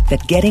bragged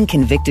that getting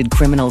convicted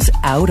criminals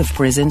out of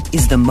prison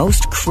is the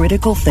most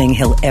critical thing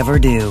he'll ever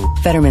do.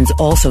 Fetterman's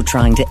also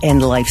trying to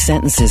end life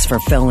sentences for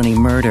felony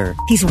murder.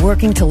 He's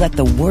working to let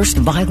the worst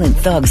violent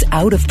thugs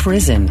out of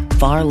prison.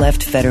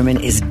 Far-left Fetterman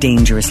is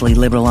dangerously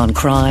liberal on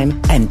crime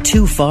and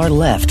too far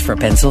left for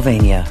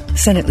Pennsylvania.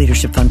 Senate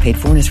Leadership Fund paid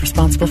for and is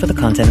responsible for the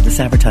content of this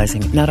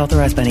advertising. Not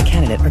authorized by any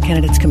candidate or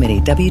candidates committee.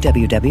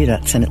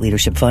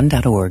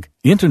 www.senateleadershipfund.org.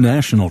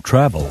 International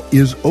travel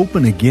is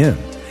open again.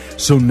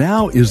 So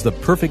now is the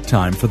perfect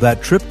time for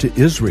that trip to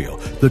Israel,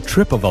 the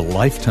trip of a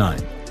lifetime.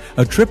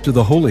 A trip to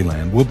the Holy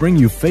Land will bring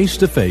you face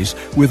to face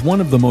with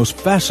one of the most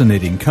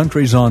fascinating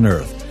countries on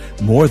earth.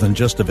 More than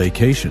just a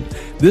vacation,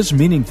 this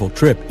meaningful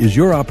trip is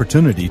your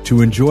opportunity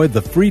to enjoy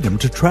the freedom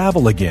to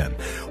travel again,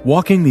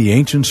 walking the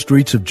ancient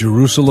streets of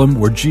Jerusalem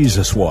where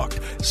Jesus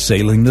walked,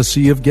 sailing the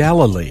Sea of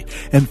Galilee,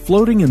 and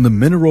floating in the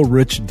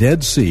mineral-rich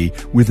Dead Sea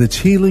with its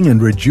healing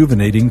and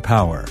rejuvenating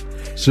power.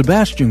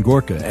 Sebastian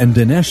Gorka and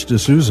Dinesh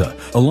D'Souza,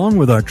 along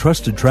with our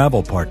trusted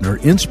travel partner,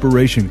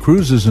 Inspiration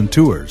Cruises and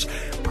Tours,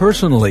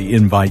 personally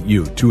invite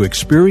you to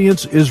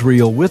experience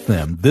Israel with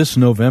them this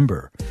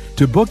November.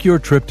 To book your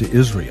trip to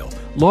Israel,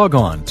 log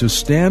on to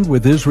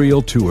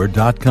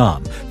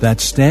standwithisraeltour.com.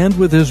 That's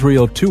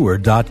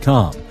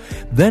standwithisraeltour.com.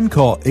 Then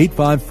call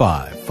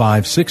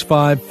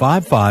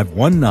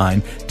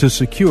 855-565-5519 to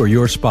secure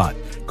your spot.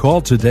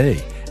 Call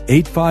today,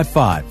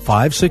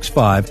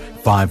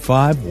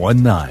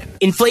 855-565-5519.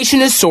 Inflation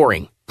is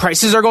soaring.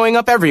 Prices are going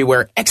up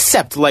everywhere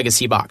except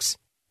Legacy Box.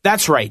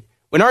 That's right.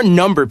 When our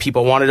number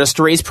people wanted us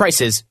to raise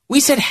prices,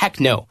 we said heck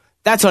no.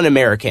 That's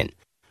un-American.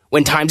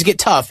 When times get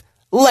tough,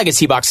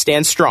 Legacy Box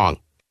stands strong.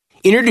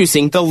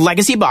 Introducing the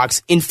Legacy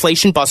Box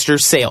Inflation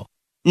Busters sale.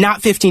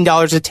 Not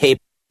 $15 a tape,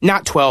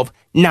 not $12,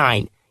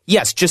 $9.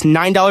 Yes, just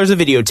 $9 a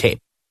videotape.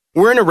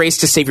 We're in a race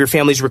to save your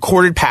family's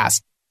recorded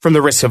past from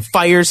the risk of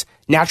fires,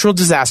 natural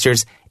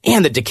disasters,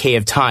 and the decay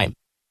of time.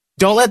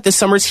 Don't let this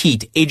summer's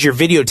heat age your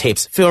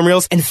videotapes, film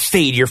reels, and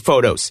fade your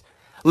photos.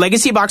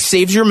 Legacy Box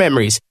saves your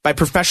memories by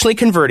professionally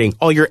converting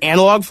all your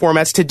analog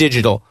formats to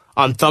digital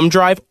on thumb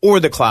drive or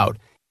the cloud.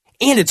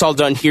 And it's all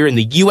done here in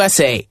the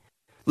USA.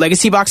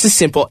 Legacy Box is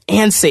simple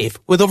and safe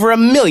with over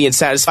 1 million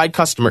satisfied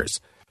customers.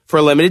 For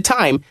a limited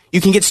time, you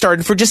can get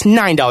started for just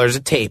 $9 a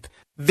tape.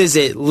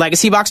 Visit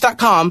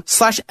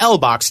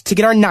legacybox.com/LBOX to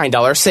get our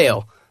 $9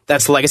 sale.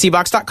 That's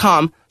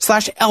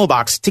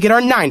legacybox.com/LBOX to get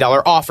our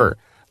 $9 offer.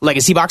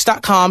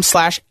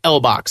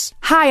 legacybox.com/LBOX.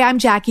 Hi, I'm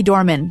Jackie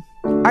Dorman.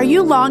 Are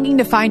you longing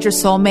to find your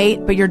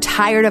soulmate, but you're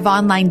tired of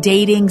online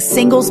dating,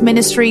 singles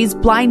ministries,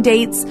 blind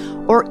dates,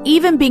 or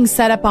even being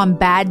set up on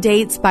bad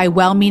dates by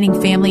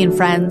well-meaning family and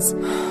friends?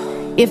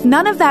 If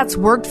none of that's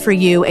worked for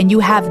you and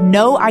you have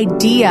no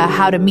idea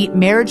how to meet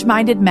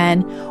marriage-minded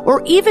men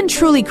or even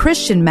truly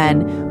Christian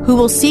men who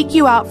will seek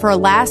you out for a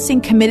lasting,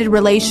 committed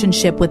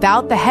relationship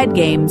without the head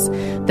games,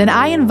 then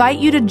I invite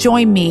you to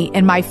join me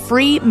in my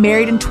free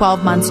Married in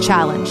 12 Months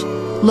challenge.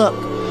 Look,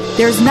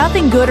 there's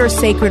nothing good or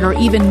sacred or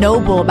even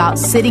noble about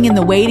sitting in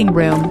the waiting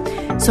room.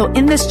 So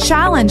in this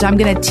challenge, I'm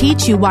going to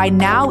teach you why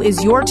now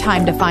is your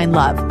time to find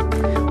love.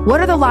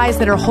 What are the lies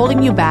that are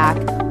holding you back?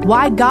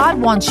 Why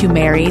God wants you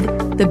married,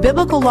 the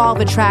biblical law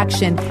of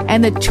attraction,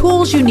 and the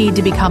tools you need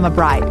to become a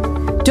bride.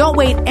 Don't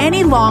wait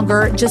any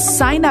longer. Just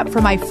sign up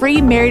for my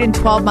free Married in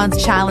 12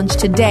 Months challenge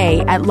today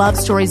at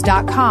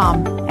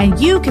lovestories.com,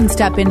 and you can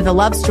step into the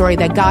love story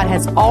that God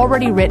has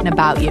already written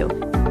about you.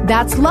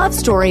 That's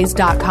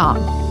lovestories.com.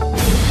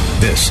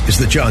 This is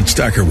the John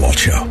Steigerwald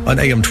Show on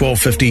AM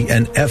 1250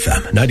 and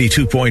FM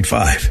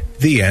 92.5.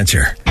 The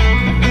Answer.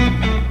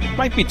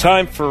 Might be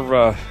time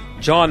for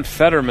John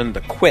Fetterman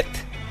to quit.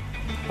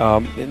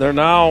 They're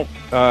now,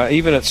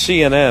 even at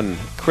CNN,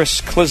 Chris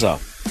Klizza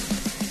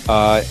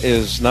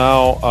is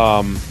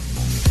now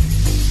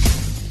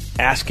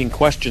asking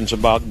questions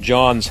about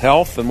John's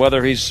health and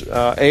whether he's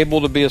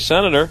able to be a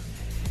senator.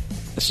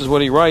 This is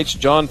what he writes.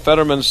 John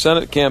Fetterman's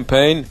Senate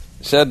campaign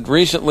said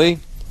recently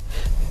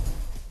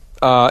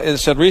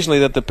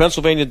that the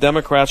Pennsylvania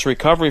Democrat's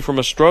recovery from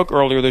a stroke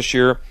earlier this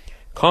year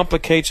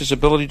complicates his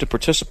ability to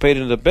participate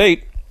in a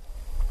debate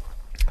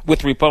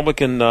with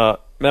Republican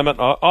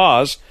Mehmet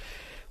Oz.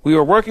 We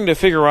were working to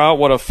figure out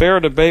what a fair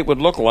debate would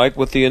look like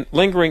with the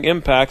lingering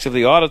impacts of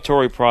the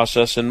auditory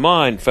process in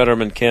mind,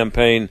 Fetterman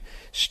campaign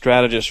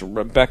strategist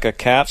Rebecca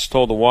Katz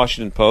told the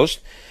Washington Post.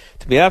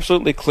 To be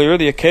absolutely clear,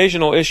 the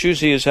occasional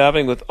issues he is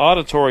having with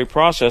auditory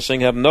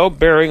processing have no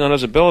bearing on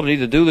his ability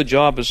to do the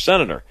job as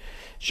senator.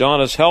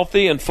 John is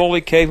healthy and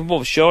fully capable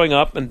of showing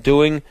up and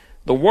doing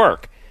the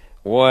work.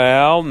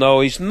 Well, no,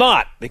 he's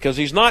not, because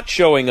he's not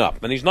showing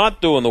up and he's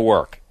not doing the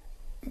work.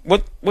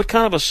 What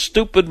kind of a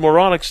stupid,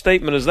 moronic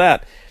statement is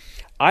that?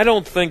 I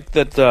don't think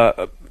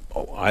that.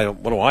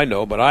 What do I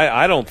know? But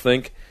I don't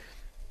think.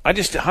 How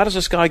does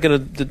this guy gonna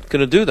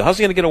do that? How's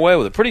he gonna get away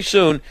with it? Pretty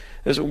soon,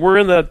 we're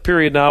in that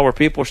period now where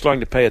people are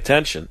starting to pay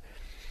attention,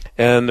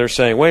 and they're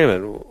saying, "Wait a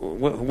minute,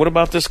 what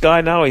about this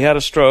guy now? He had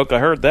a stroke. I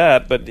heard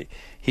that, but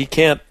he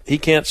can't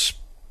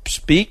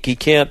speak. He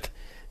can't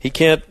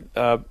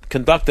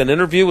conduct an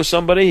interview with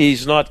somebody.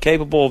 He's not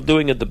capable of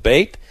doing a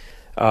debate.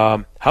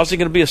 How's he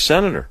going to be a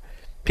senator?"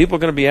 People are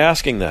going to be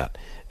asking that,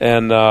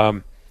 and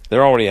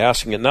they're already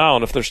asking it now.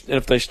 And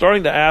if they're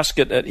starting to ask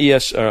it at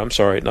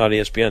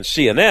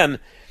CNN,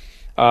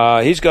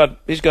 he's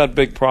got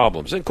big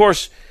problems. And of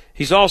course,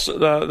 he's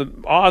also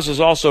Oz is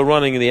also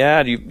running the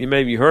ad. You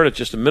maybe heard it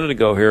just a minute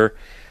ago here,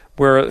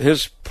 where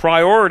his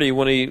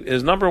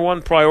number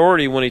one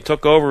priority when he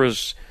took over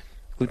as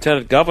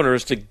lieutenant governor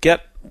is to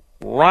get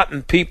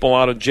rotten people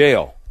out of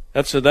jail.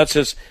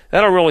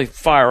 That'll really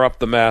fire up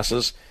the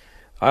masses.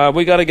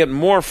 We got to get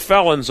more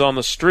felons on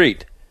the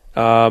street,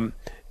 and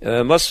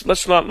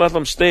let's not let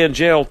them stay in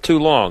jail too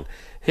long.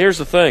 Here's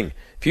the thing: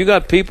 if you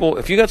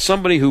got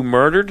somebody who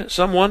murdered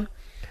someone,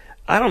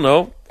 I don't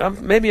know,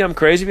 maybe I'm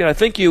crazy, but I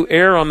think you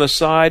err on the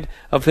side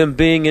of him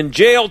being in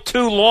jail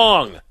too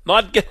long,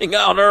 not getting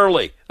out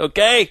early.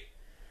 Okay,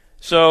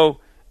 so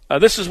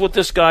this is what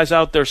this guy's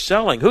out there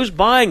selling. Who's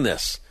buying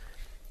this?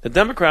 The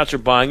Democrats are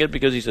buying it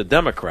because he's a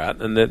Democrat,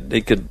 and that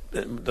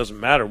it doesn't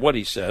matter what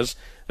he says.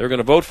 They're going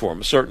to vote for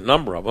him, a certain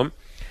number of them.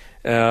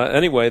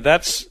 Anyway,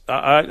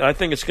 I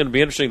think it's going to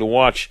be interesting to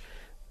watch.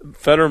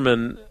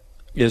 Fetterman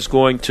is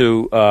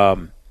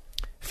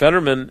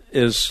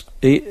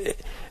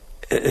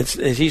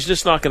he's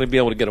just not going to be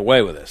able to get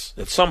away with this.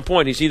 At some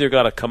point, he's either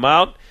got to come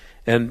out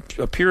and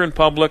appear in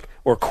public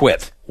or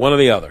quit, one or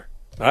the other.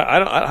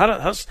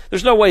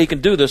 There's no way he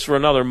can do this for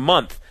another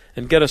month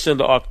and get us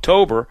into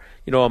October,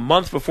 a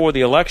month before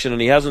the election, and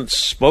he hasn't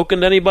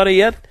spoken to anybody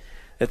yet.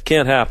 It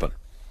can't happen.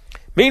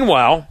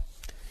 Meanwhile,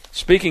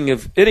 speaking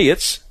of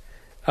idiots,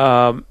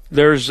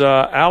 there's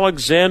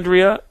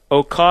Alexandria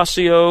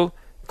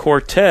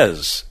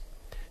Ocasio-Cortez,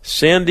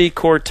 Sandy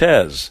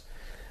Cortez,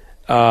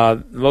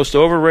 the most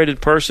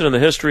overrated person in the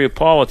history of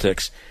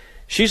politics.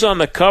 She's on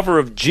the cover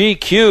of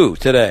GQ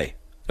today.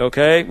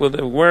 Okay,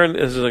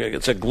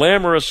 it's a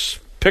glamorous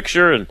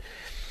picture, and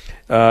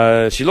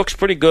she looks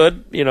pretty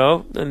good,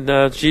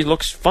 and she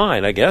looks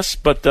fine, I guess.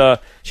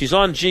 But she's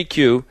on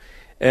GQ,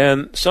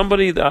 and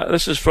somebody.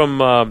 This is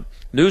from.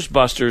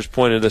 Newsbusters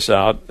pointed this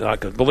out.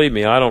 Believe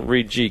me, I don't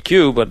read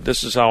GQ, but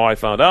this is how I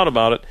found out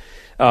about it.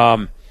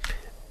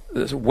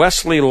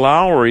 Wesley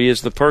Lowery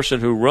is the person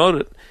who wrote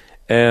it,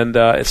 and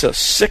it's a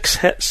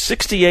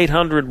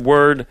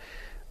 6,800-word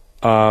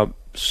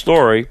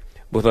story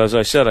with, as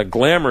I said, a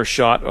glamour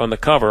shot on the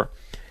cover.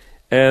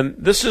 And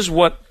this is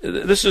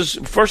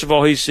first of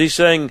all, he's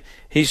saying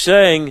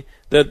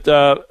that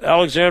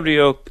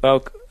Alexandria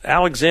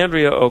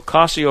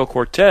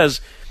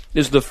Ocasio-Cortez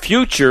is the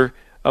future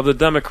of the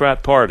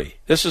Democrat Party.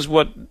 This is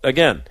what,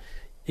 again,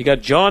 you got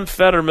John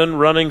Fetterman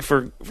running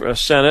for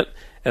Senate,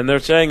 and they're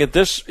saying that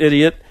this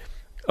idiot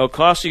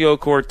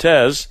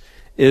Ocasio-Cortez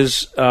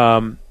is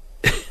the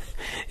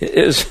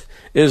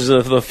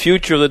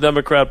future of the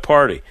Democrat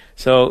Party.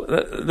 So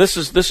this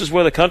is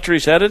where the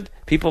country's headed.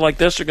 People like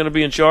this are going to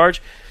be in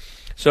charge.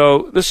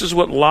 So this is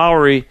what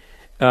Lowery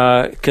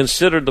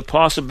considered the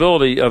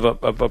possibility of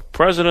a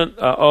president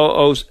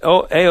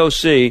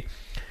AOC,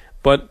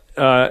 but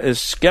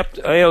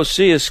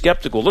AOC is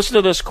skeptical. Listen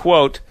to this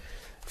quote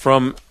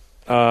from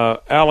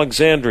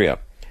Alexandria.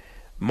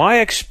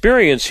 My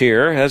experience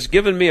here has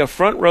given me a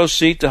front row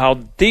seat to how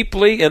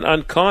deeply and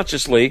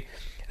unconsciously,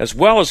 as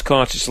well as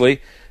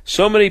consciously,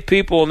 so many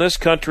people in this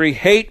country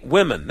hate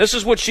women. This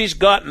is what she's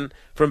gotten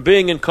from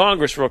being in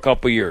Congress for a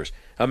couple of years.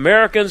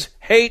 Americans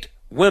hate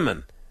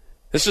women.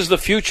 This is the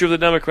future of the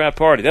Democrat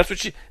Party.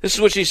 This is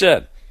what she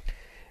said.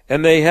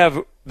 And they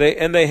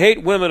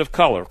hate women of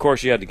color. Of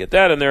course, you had to get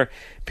that in there.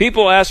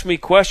 People ask me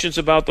questions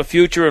about the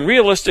future, and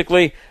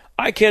realistically,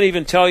 I can't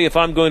even tell you if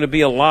I'm going to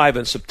be alive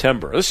in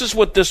September. This is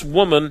what this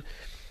woman,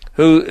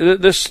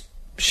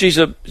 she's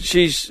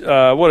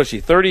what is she,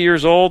 30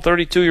 years old,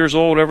 32 years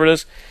old, whatever it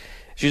is.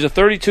 She's a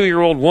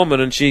 32-year-old woman,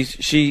 and she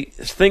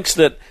thinks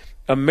that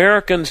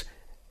Americans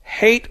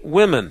hate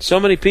women. So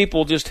many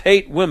people just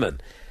hate women,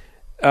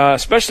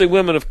 especially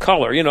women of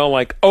color,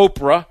 like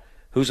Oprah,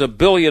 who's a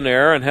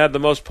billionaire and had the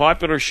most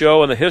popular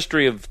show in the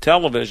history of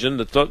television,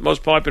 the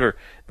most popular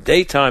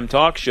daytime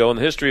talk show in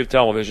the history of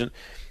television.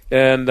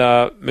 And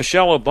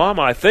Michelle Obama,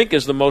 I think,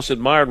 is the most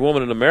admired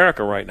woman in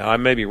America right now. I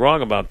may be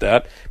wrong about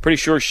that. Pretty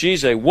sure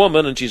she's a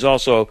woman, and she's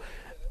also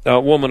a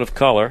woman of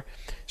color.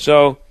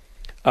 So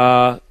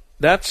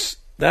that's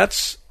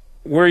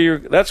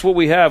what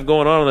we have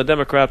going on in the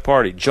Democrat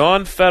Party.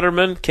 John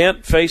Fetterman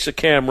can't face a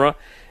camera,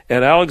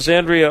 and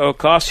Alexandria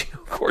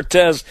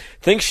Ocasio-Cortez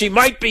thinks she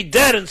might be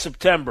dead in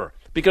September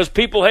because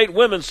people hate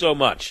women so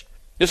much.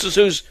 These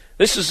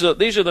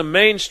are the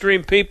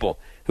mainstream people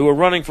who are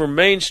running for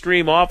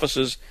mainstream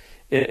offices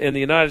in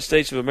the United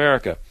States of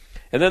America.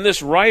 And then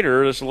this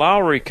writer, this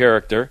Lowry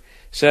character,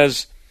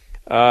 says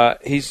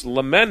he's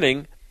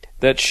lamenting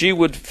that she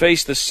would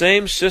face the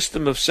same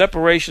system of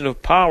separation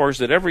of powers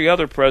that every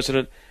other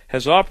president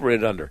has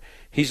operated under.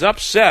 He's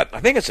upset. I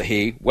think it's a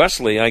he.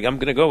 Wesley, I'm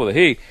going to go with a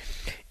he.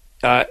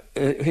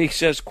 He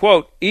says,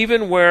 quote,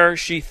 even were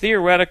she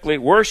theoretically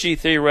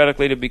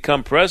to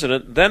become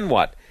president, then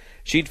what?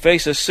 She'd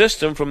face a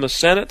system from the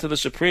Senate to the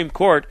Supreme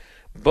Court,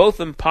 both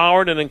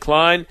empowered and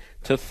inclined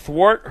to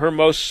thwart her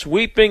most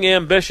sweeping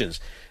ambitions.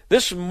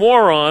 This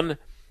moron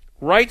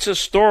writes a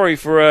story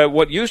for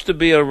what used to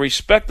be a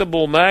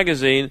respectable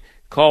magazine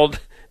called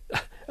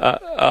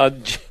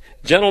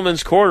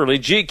Gentleman's Quarterly,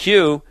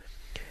 GQ,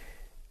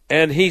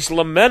 and he's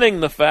lamenting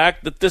the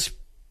fact that this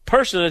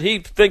person that he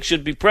thinks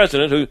should be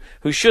president,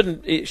 who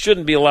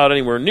shouldn't be allowed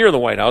anywhere near the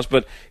White House,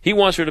 but he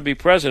wants her to be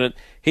president.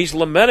 He's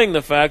lamenting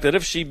the fact that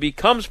if she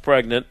becomes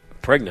president,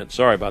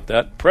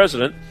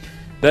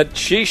 that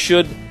she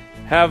should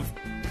have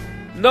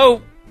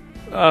no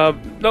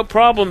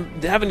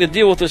problem having to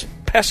deal with this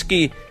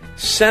pesky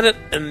Senate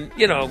and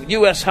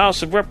U.S.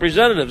 House of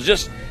Representatives.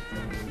 Just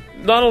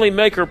not only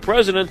make her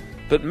president,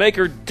 but make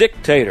her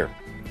dictator.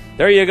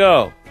 There you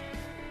go.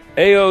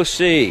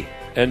 AOC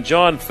and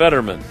John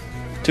Fetterman.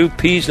 2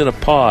 peas in a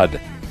pod.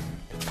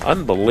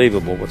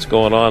 Unbelievable what's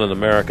going on in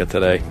America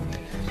today.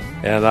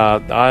 And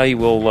I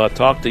will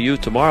talk to you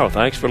tomorrow.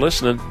 Thanks for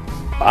listening.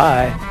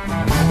 Bye.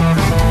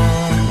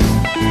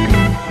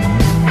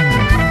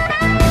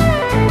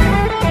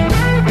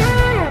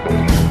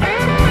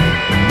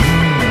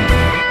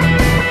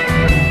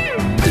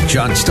 The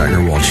John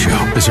Steigerwald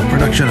Show is a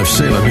production of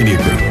Salem Media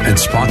Group and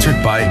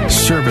sponsored by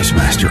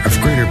ServiceMaster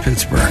of Greater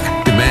Pittsburgh.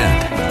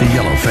 Demand the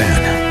yellow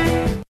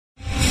fan.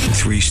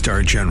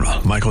 3-star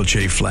General Michael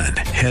J. Flynn,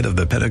 head of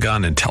the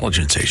Pentagon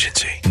Intelligence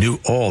Agency, knew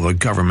all the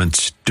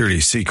government's dirty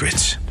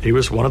secrets. He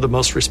was one of the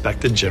most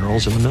respected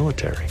generals in the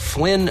military.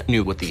 Flynn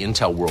knew what the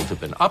intel world had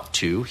been up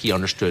to. He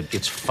understood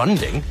its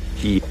funding.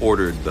 He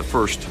ordered the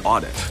first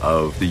audit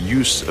of the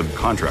use of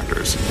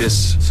contractors.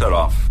 This set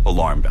off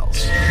alarm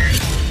bells.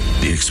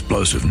 The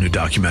explosive new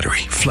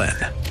documentary, Flynn,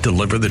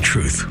 Deliver the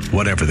Truth,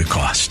 Whatever the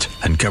Cost,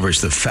 uncovers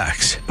the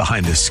facts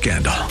behind this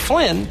scandal.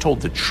 Flynn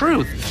told the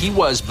truth. He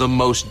was the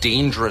most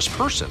dangerous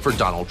person for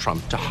Donald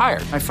Trump to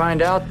hire. I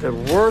find out the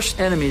worst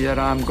enemy that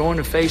I'm going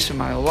to face in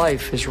my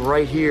life is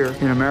right here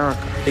in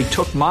America. They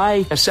took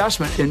my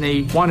assessment and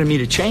they wanted me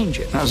to change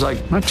it. And I was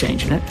like, I'm not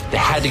changing it. They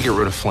had to get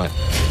rid of Flynn.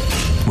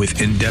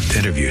 With in-depth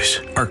interviews,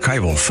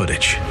 archival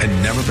footage,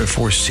 and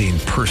never-before-seen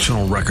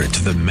personal records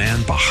of the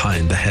man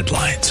behind the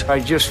headlines. I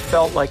just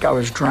felt like I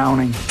was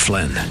drowning.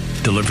 Flynn,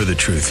 Deliver the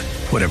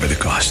Truth, Whatever the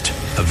Cost.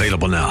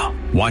 Available now.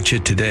 Watch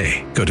it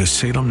today. Go to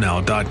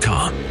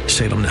salemnow.com.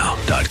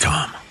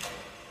 salemnow.com.